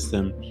belief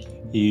system.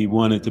 He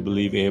wanted to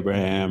believe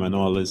Abraham and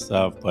all this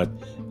stuff, but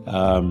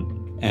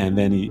and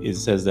then it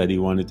says that he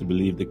wanted to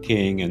believe the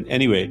king. And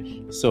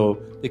anyway, so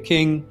the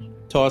king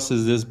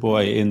tosses this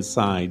boy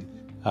inside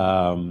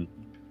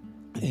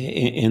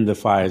in the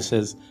fire. It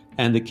says,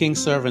 and the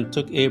king's servant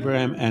took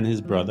Abraham and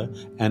his brother,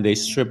 and they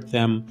stripped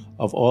them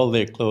of all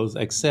their clothes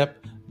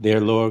except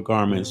their lower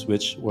garments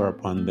which were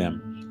upon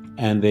them.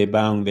 And they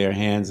bound their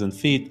hands and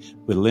feet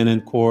with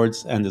linen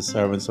cords, and the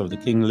servants of the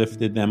king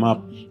lifted them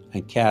up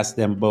and cast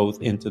them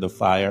both into the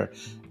fire.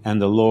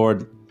 And the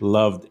Lord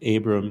loved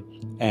Abram,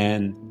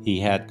 and he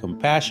had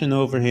compassion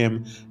over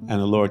him,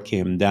 and the Lord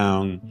came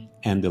down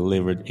and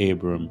delivered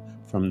Abram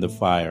from the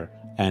fire,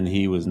 and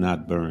he was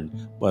not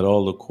burned, but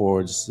all the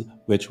cords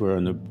which were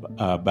on the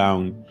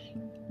bound,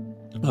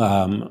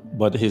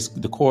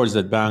 the cords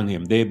that bound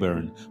him, they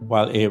burned,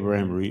 while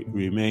Abraham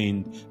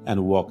remained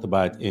and walked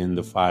about in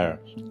the fire.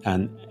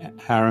 And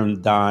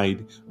Haran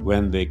died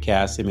when they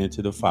cast him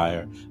into the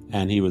fire,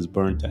 and he was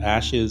burned to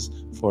ashes,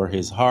 for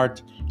his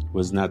heart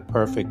was not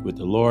perfect with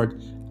the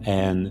Lord.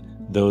 And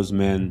those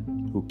men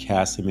who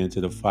cast him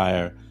into the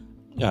fire,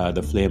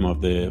 the flame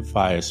of the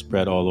fire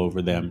spread all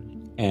over them,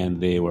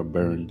 and they were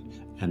burned.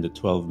 And the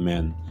 12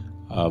 men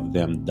of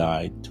them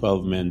died.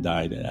 12 men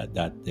died at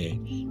that day.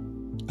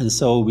 And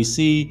so we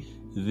see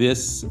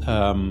this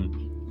lie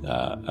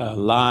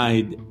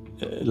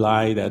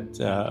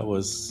that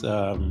was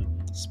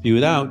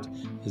spewed out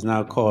has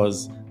now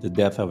caused the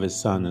death of his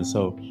son. And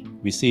so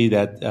we see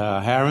that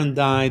Haran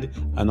died,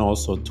 and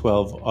also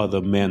 12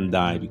 other men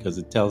died, because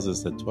it tells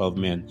us that 12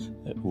 men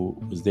who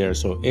was there.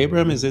 So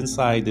Abram is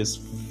inside this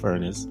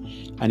furnace,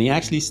 and he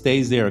actually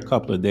stays there a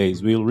couple of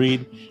days. We'll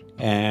read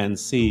and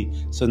see.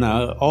 So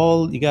now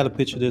you got to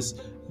picture this,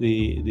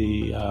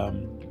 the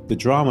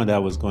drama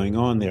that was going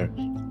on there.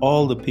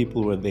 All the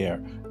people were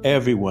there,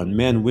 everyone,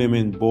 men,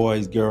 women,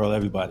 boys, girl,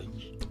 everybody.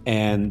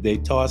 And they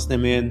tossed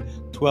them in.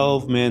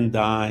 12 men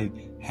died.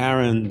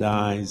 Haran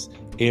dies.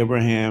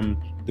 Abraham,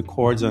 the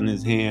cords on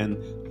his hand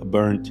are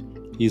burnt.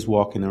 He's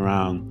walking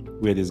around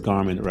with his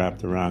garment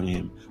wrapped around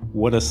him.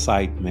 What a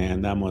sight,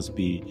 man. That must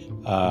be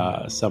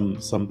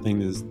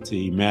something to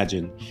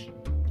imagine.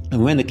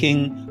 And when the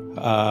king,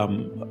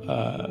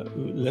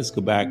 let's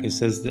go back. It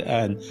says,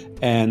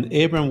 and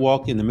Abram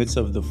walked in the midst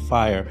of the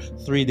fire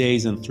 3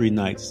 days and 3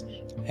 nights.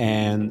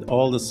 And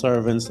all the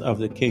servants of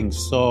the king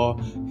saw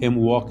him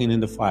walking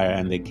in the fire.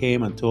 And they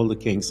came and told the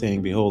king,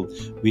 saying, behold,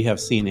 we have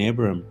seen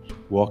Abram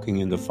walking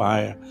in the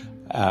fire.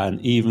 And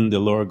even the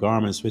lower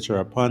garments which are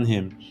upon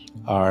him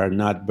are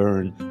not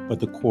burned, but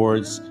the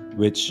cords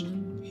which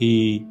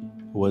he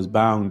was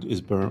bound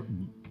was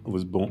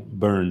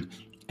burned.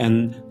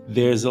 And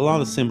there's a lot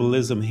of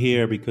symbolism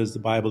here, because the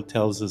Bible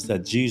tells us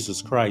that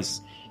Jesus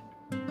Christ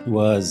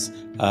was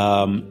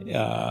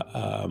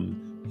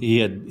he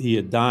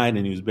had died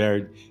and he was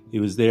buried. He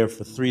was there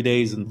for 3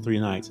 days and 3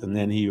 nights, and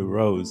then he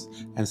arose.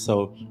 And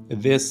so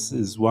this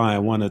is why I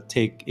want to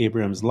take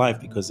Abraham's life,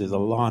 because there's a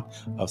lot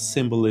of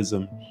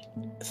symbolism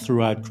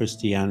throughout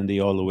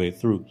Christianity all the way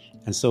through.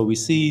 And so we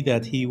see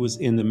that he was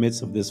in the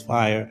midst of this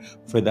fire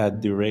for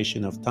that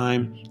duration of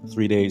time,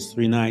 3 days,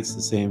 3 nights,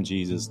 the same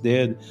Jesus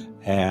did.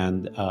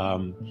 And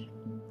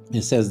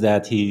it says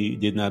that he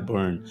did not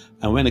burn.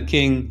 And when the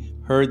king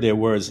heard their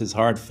words, his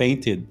heart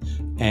fainted,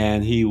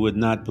 and he would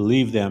not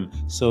believe them.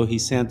 So he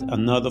sent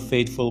another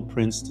faithful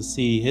prince to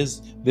see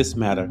this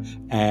matter.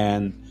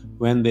 And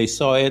when they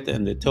saw it,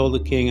 and they told the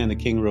king, and the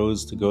king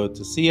rose to go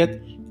to see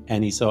it,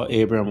 and he saw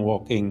Abram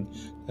walking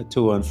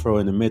to and fro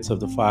in the midst of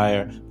the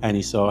fire, and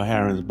he saw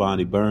Haran's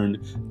body burned,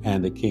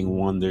 and the king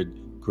wondered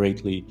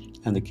greatly.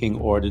 And the king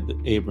ordered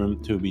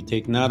Abram to be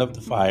taken out of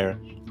the fire,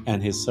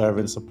 and his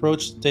servants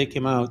approached to take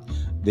him out.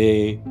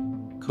 They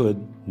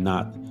could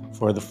not,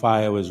 for the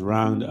fire was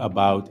round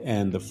about,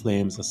 and the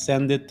flames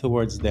ascended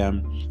towards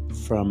them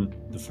from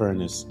the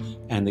furnace.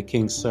 And the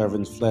king's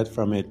servants fled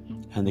from it,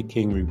 And the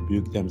king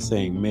rebuked them,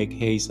 saying, Make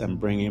haste and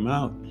bring him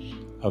out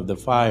of the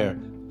fire,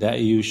 that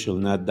you shall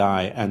not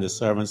die. And the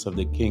servants of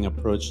the king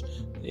approached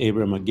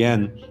Abram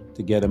again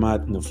to get him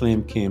out, and the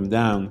flame came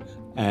down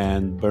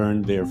and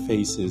burned their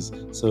faces,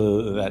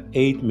 so that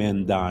 8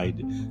 men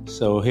died.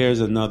 So here's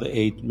another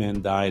 8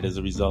 men died as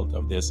a result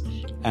of this.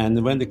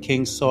 And when the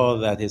king saw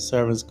that his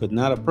servants could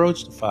not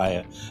approach the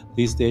fire,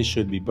 lest they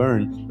should be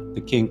burned,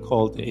 the king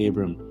called to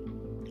Abram,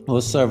 O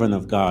servant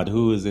of God,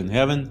 who is in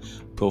heaven,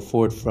 go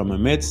forth from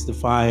amidst the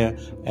fire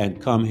and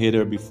come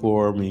hither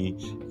before me.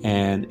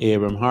 And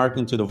Abram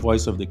hearkened to the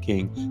voice of the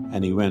king,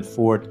 and he went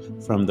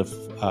forth from the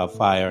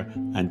fire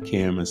and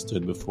came and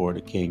stood before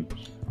the king.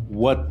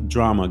 What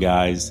drama,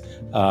 guys.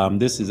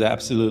 This is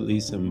absolutely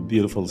some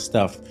beautiful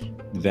stuff.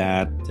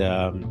 That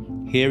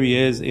here he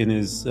is in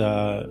his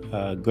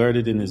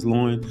girded in his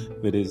loin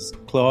with his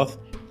cloth,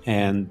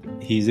 and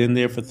he's in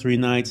there for 3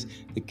 nights.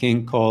 The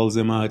king calls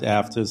him out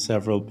after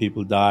several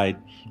people died,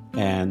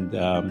 and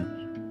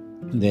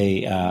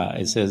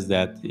it says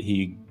that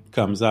he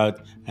comes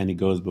out and he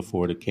goes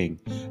before the king.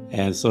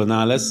 And so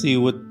now let's see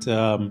what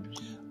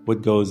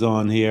goes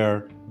on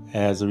here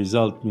as a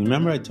result.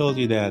 Remember, I told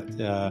you that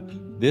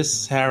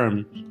this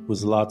Haran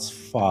was Lot's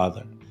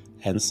father,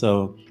 and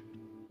so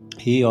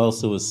he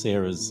also was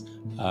Sarah's.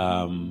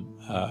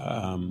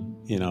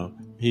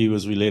 He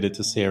was related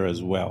to Sarah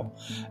as well,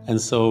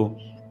 and so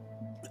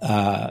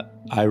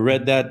I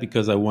read that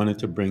because I wanted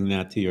to bring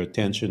that to your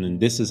attention. And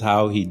this is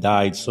how he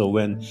died. So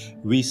when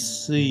we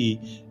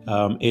see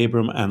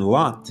Abram and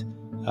Lot,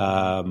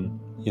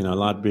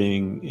 Lot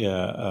being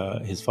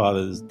his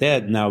father is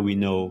dead, now we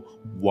know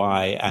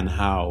why and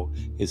how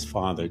his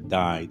father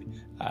died.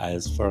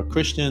 As for a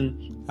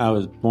Christian, I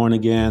was born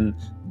again,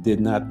 did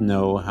not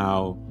know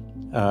how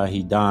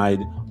he died.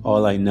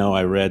 All I know,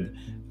 I read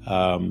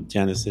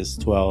Genesis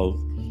 12,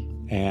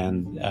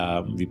 and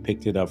we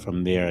picked it up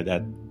from there. At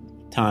that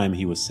time,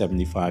 he was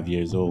 75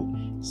 years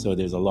old. So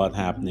there's a lot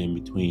happening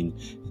between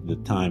the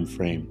time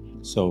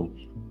frame. So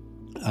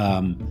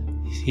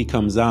he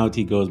comes out,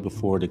 he goes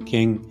before the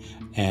king,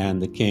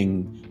 and the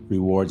king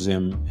rewards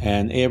him.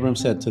 And Abram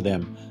said to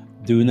them,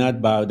 do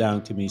not bow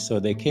down to me.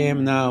 So they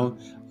came now.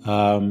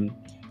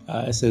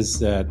 It says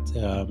that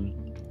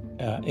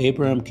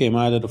Abram came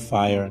out of the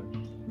fire,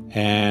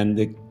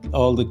 and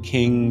all the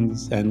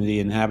kings and the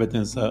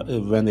inhabitants,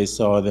 when they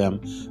saw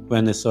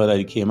that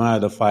he came out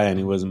of the fire and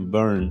he wasn't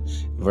burned.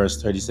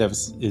 Verse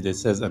 37, it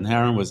says, and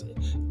Haran was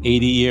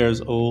 80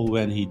 years old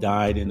when he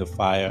died in the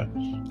fire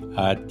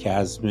at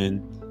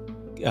Casmin.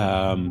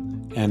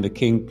 And the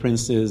king,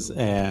 princes,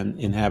 and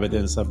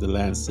inhabitants of the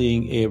land,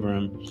 seeing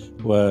Abram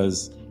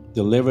was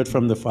delivered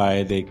from the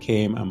fire, they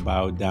came and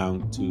bowed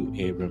down to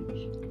Abram.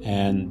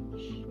 And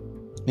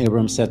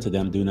Abram said to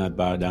them, do not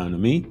bow down to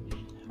me,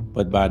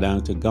 but bow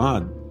down to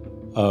God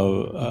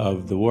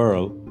of the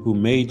world, who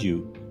made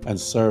you, and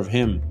serve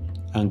him,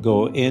 and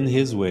go in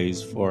his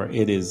ways, for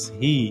it is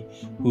he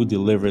who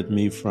delivered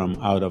me from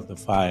out of the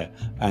fire,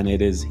 and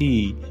it is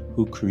he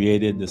who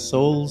created the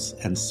souls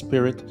and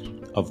spirit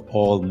of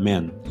all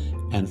men,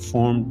 and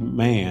formed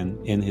man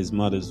in his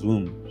mother's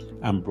womb,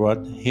 and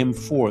brought him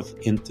forth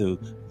into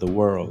the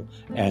world.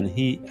 And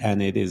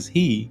it is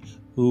he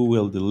who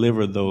will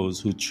deliver those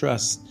who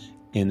trust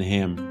in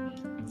him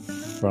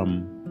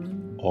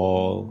from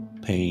all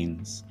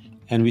pains.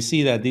 And we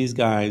see that these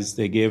guys,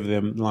 they gave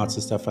them lots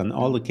of stuff, and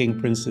all the king,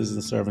 princes,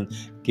 and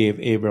servants gave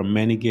Abram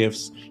many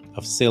gifts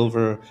of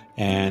silver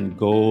and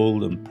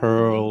gold and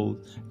pearl,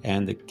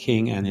 and the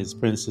king and his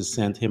princes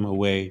sent him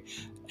away,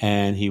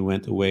 and he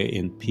went away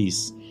in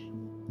peace.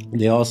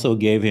 They also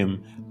gave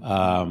him,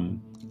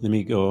 let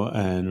me go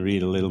and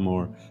read a little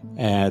more.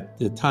 At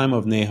the time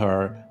of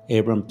Nahor,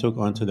 Abram took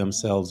unto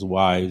themselves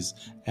wives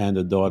and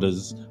the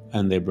daughters,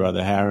 and their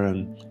brother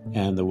Haran,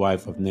 and the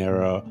wife of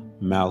Nahor,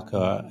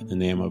 Malchah, the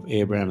name of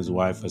Abraham's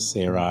wife was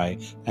Sarai,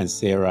 and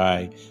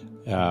Sarai,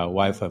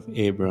 wife of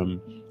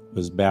Abram,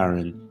 was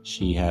barren.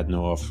 She had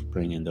no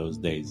offspring in those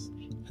days.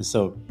 And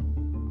so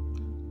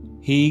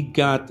he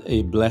got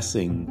a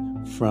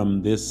blessing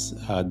from this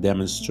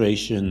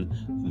demonstration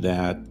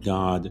that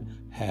God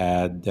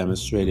had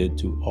demonstrated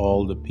to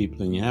all the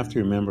people. And you have to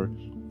remember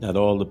that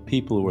all the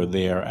people were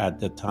there at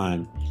the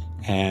time.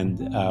 And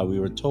we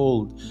were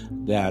told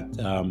that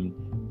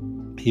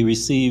he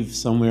received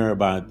somewhere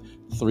about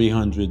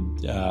 300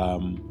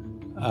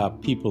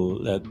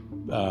 people, that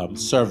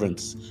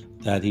servants,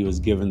 that he was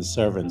given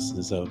servants.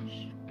 And so,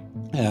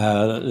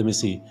 let me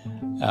see,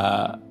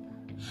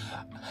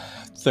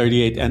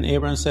 38, and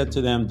Abram said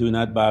to them, do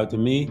not bow to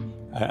me.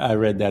 I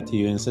read that to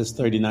you. And it says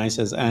 39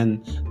 says,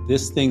 and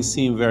this thing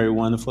seemed very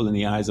wonderful in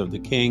the eyes of the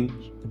king,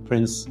 the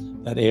prince,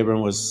 that Abram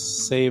was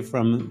saved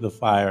from the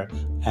fire,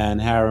 and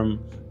Haran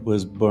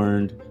was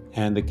burned.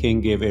 And the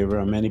king gave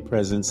Abram many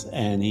presents,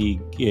 and he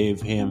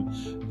gave him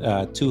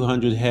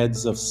 200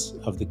 heads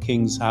of the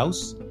king's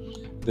house.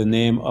 The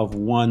name of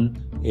one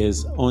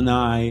is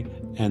Onai,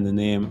 and the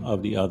name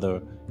of the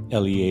other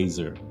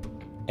Eliezer.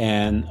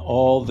 And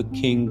all the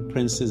king,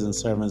 princes, and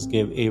servants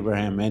gave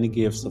Abraham many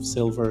gifts of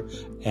silver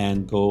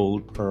and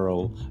gold,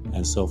 pearl,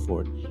 and so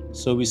forth.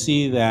 So we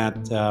see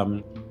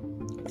that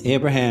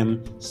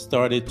Abraham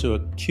started to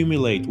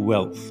accumulate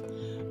wealth.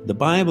 The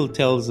Bible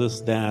tells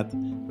us that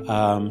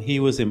he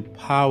was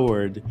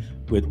empowered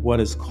with what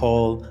is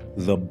called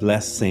the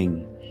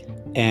blessing.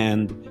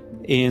 And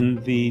in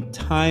the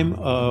time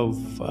of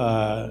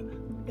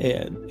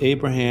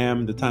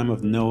Abraham, the time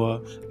of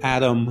Noah,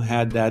 Adam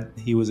had that,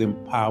 he was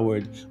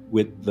empowered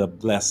with the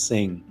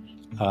blessing.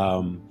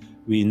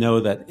 We know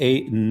that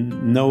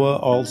Noah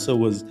also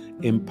was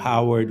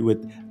empowered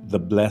with the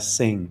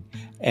blessing.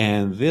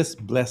 And this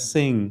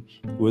blessing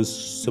was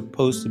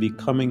supposed to be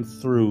coming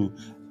through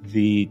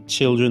the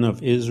children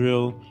of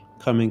Israel,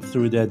 coming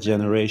through that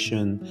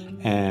generation,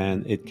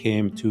 and it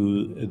came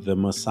to the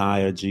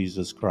Messiah,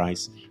 Jesus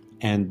Christ.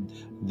 And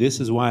this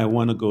is why I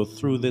want to go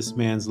through this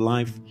man's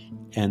life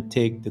and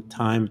take the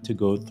time to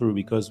go through,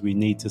 because we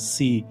need to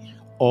see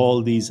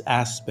all these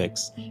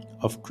aspects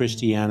of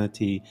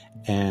Christianity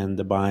and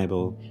the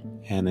Bible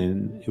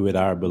and with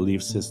our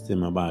belief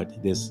system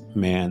about this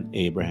man,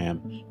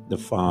 Abraham, the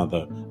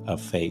father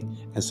of faith.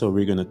 And so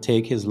we're going to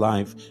take his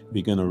life,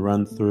 we're going to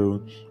run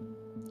through.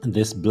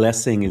 This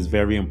blessing is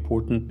very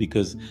important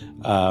because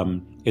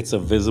it's a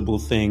visible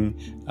thing.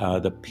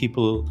 The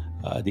people,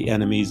 the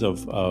enemies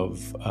of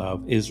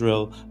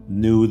Israel,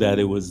 knew that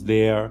it was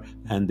there,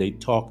 and they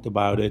talked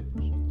about it.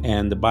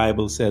 And the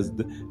Bible says,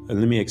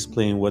 let me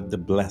explain what the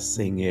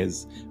blessing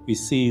is. We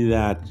see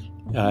that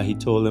he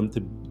told them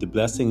the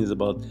blessing is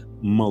about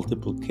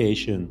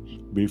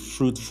multiplication, be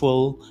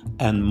fruitful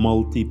and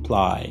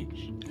multiply.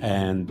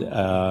 And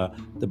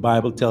the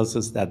Bible tells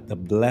us that the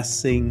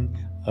blessing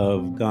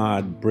of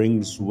God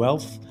brings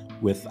wealth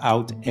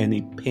without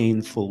any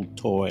painful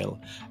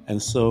toil.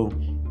 And so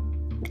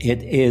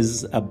it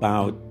is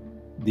about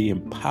the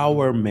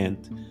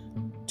empowerment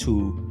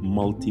to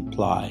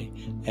multiply,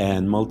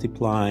 and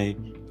multiply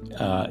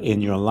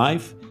in your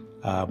life,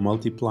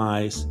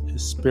 multiply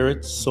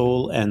spirit,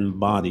 soul, and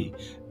body.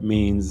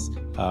 Means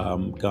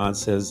God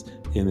says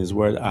in his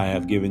word, I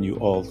have given you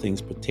all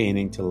things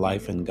pertaining to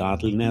life and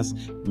godliness,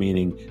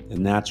 meaning the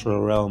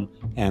natural realm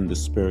and the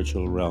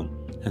spiritual realm.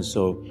 And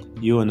so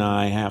you and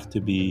I have to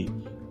be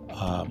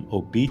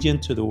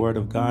obedient to the word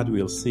of God.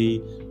 We'll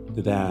see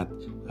that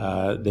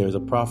there's a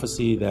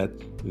prophecy that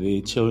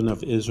the children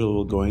of Israel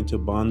will go into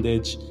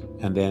bondage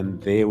and then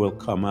they will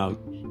come out.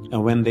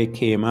 And when they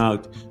came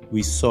out,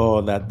 we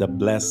saw that the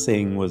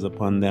blessing was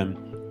upon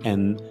them.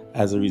 And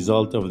as a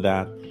result of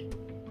that,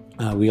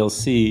 we'll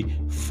see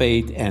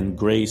faith and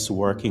grace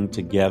working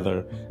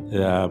together.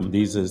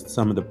 These are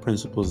some of the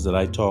principles that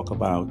I talk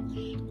about,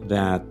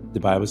 that the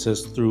Bible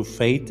says through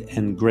faith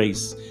and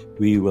grace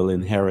we will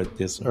inherit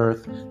this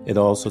earth. It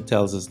also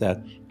tells us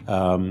that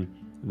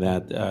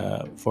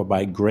for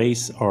by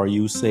grace are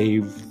you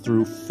saved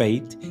through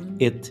faith.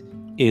 It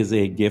is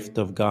a gift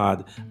of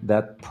God.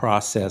 That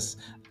process,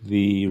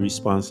 the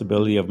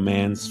responsibility of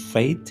man's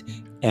faith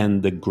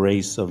and the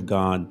grace of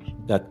God,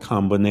 that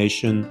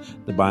combination,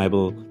 the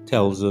Bible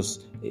tells us,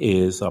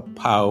 is a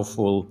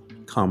powerful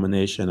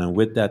combination. And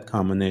with that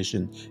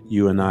combination,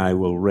 you and I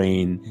will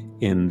reign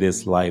in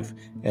this life,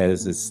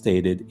 as is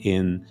stated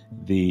in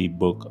the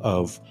book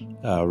of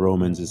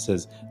Romans. It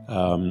says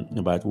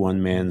about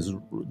one man's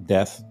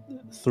death,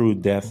 through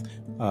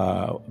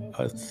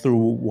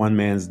one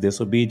man's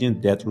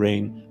disobedience, death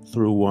reigned.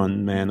 Through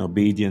one man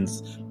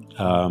obedience,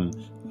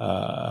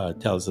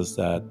 tells us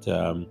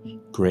that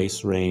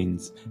grace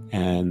reigns,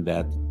 and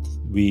that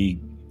we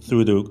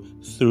through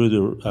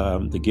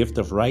the gift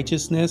of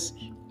righteousness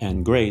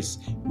and grace,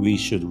 we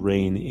should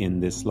reign in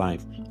this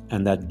life.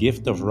 And that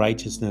gift of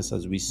righteousness,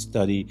 as we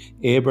study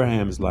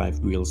Abraham's life,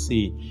 we'll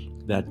see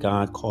that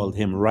God called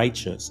him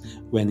righteous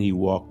when he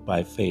walked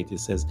by faith. It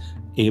says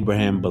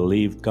Abraham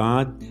believed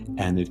God,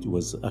 and it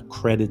was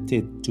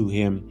accredited to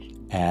him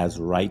as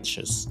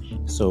righteous.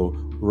 So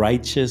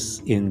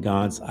righteous in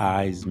God's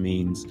eyes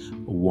means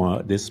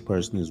this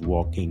person is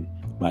walking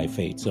by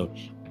faith. So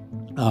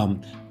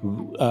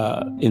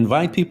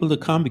invite people to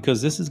come,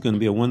 because this is going to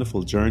be a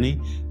wonderful journey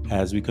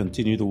as we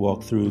continue to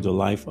walk through the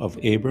life of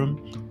Abram.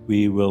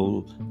 We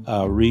will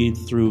read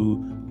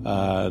through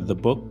the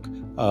book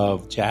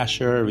of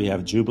Jasher. We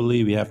have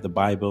Jubilee, we have the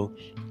Bible,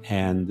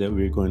 and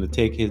we're going to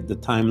take the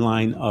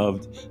timeline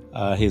of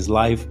his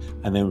life,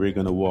 and then we're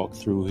going to walk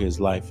through his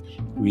life.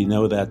 We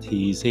know that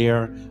he's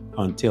here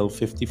until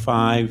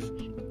 55.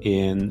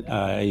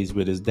 He's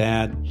with his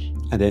dad,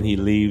 and then he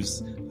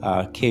leaves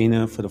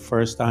Canaan for the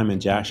first time in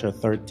Jasher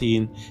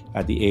 13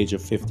 at the age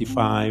of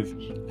 55.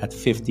 At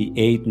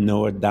 58,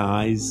 Noah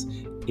dies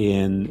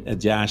in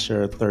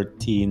Jasher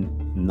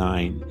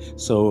 13:9.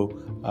 So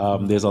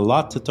there's a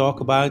lot to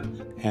talk about,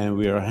 and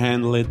we'll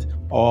handle it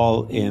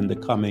all in the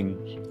coming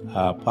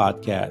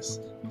podcast.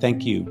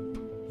 Thank you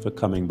for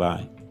coming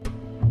by.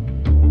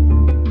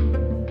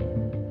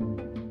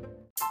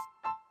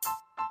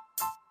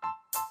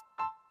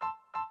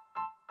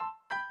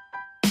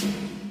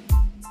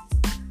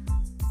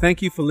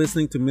 Thank you for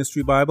listening to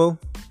Mystery Bible.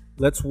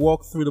 Let's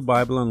walk through the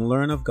Bible and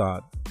learn of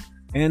God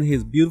and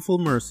His beautiful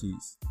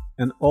mercies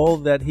and all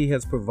that He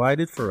has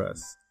provided for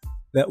us,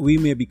 that we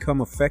may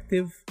become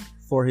effective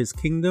for His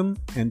kingdom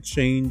and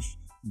change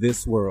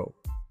this world.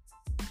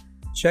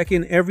 Check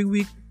in every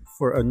week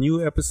for a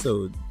new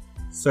episode.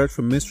 Search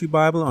for Mystery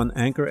Bible on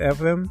Anchor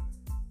FM,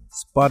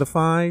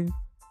 Spotify,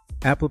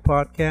 Apple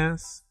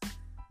Podcasts,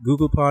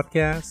 Google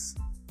Podcasts,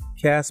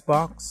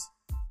 Castbox,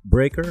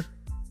 Breaker,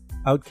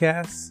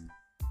 Outcasts,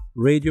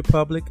 Radio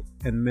Public,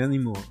 and many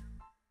more.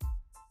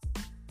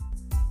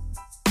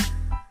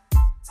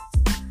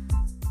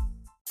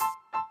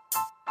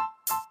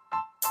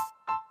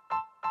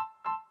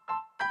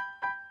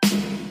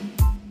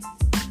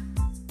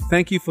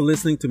 Thank you for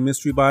listening to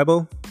Mystery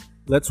Bible.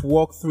 Let's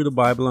walk through the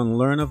Bible and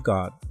learn of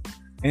God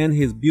and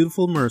His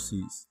beautiful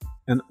mercies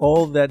and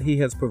all that He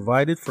has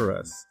provided for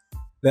us,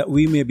 that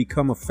we may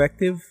become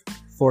effective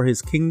for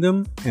His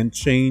kingdom and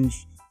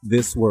change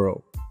this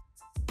world.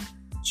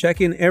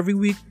 Check in every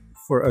week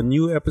for a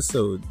new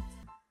episode.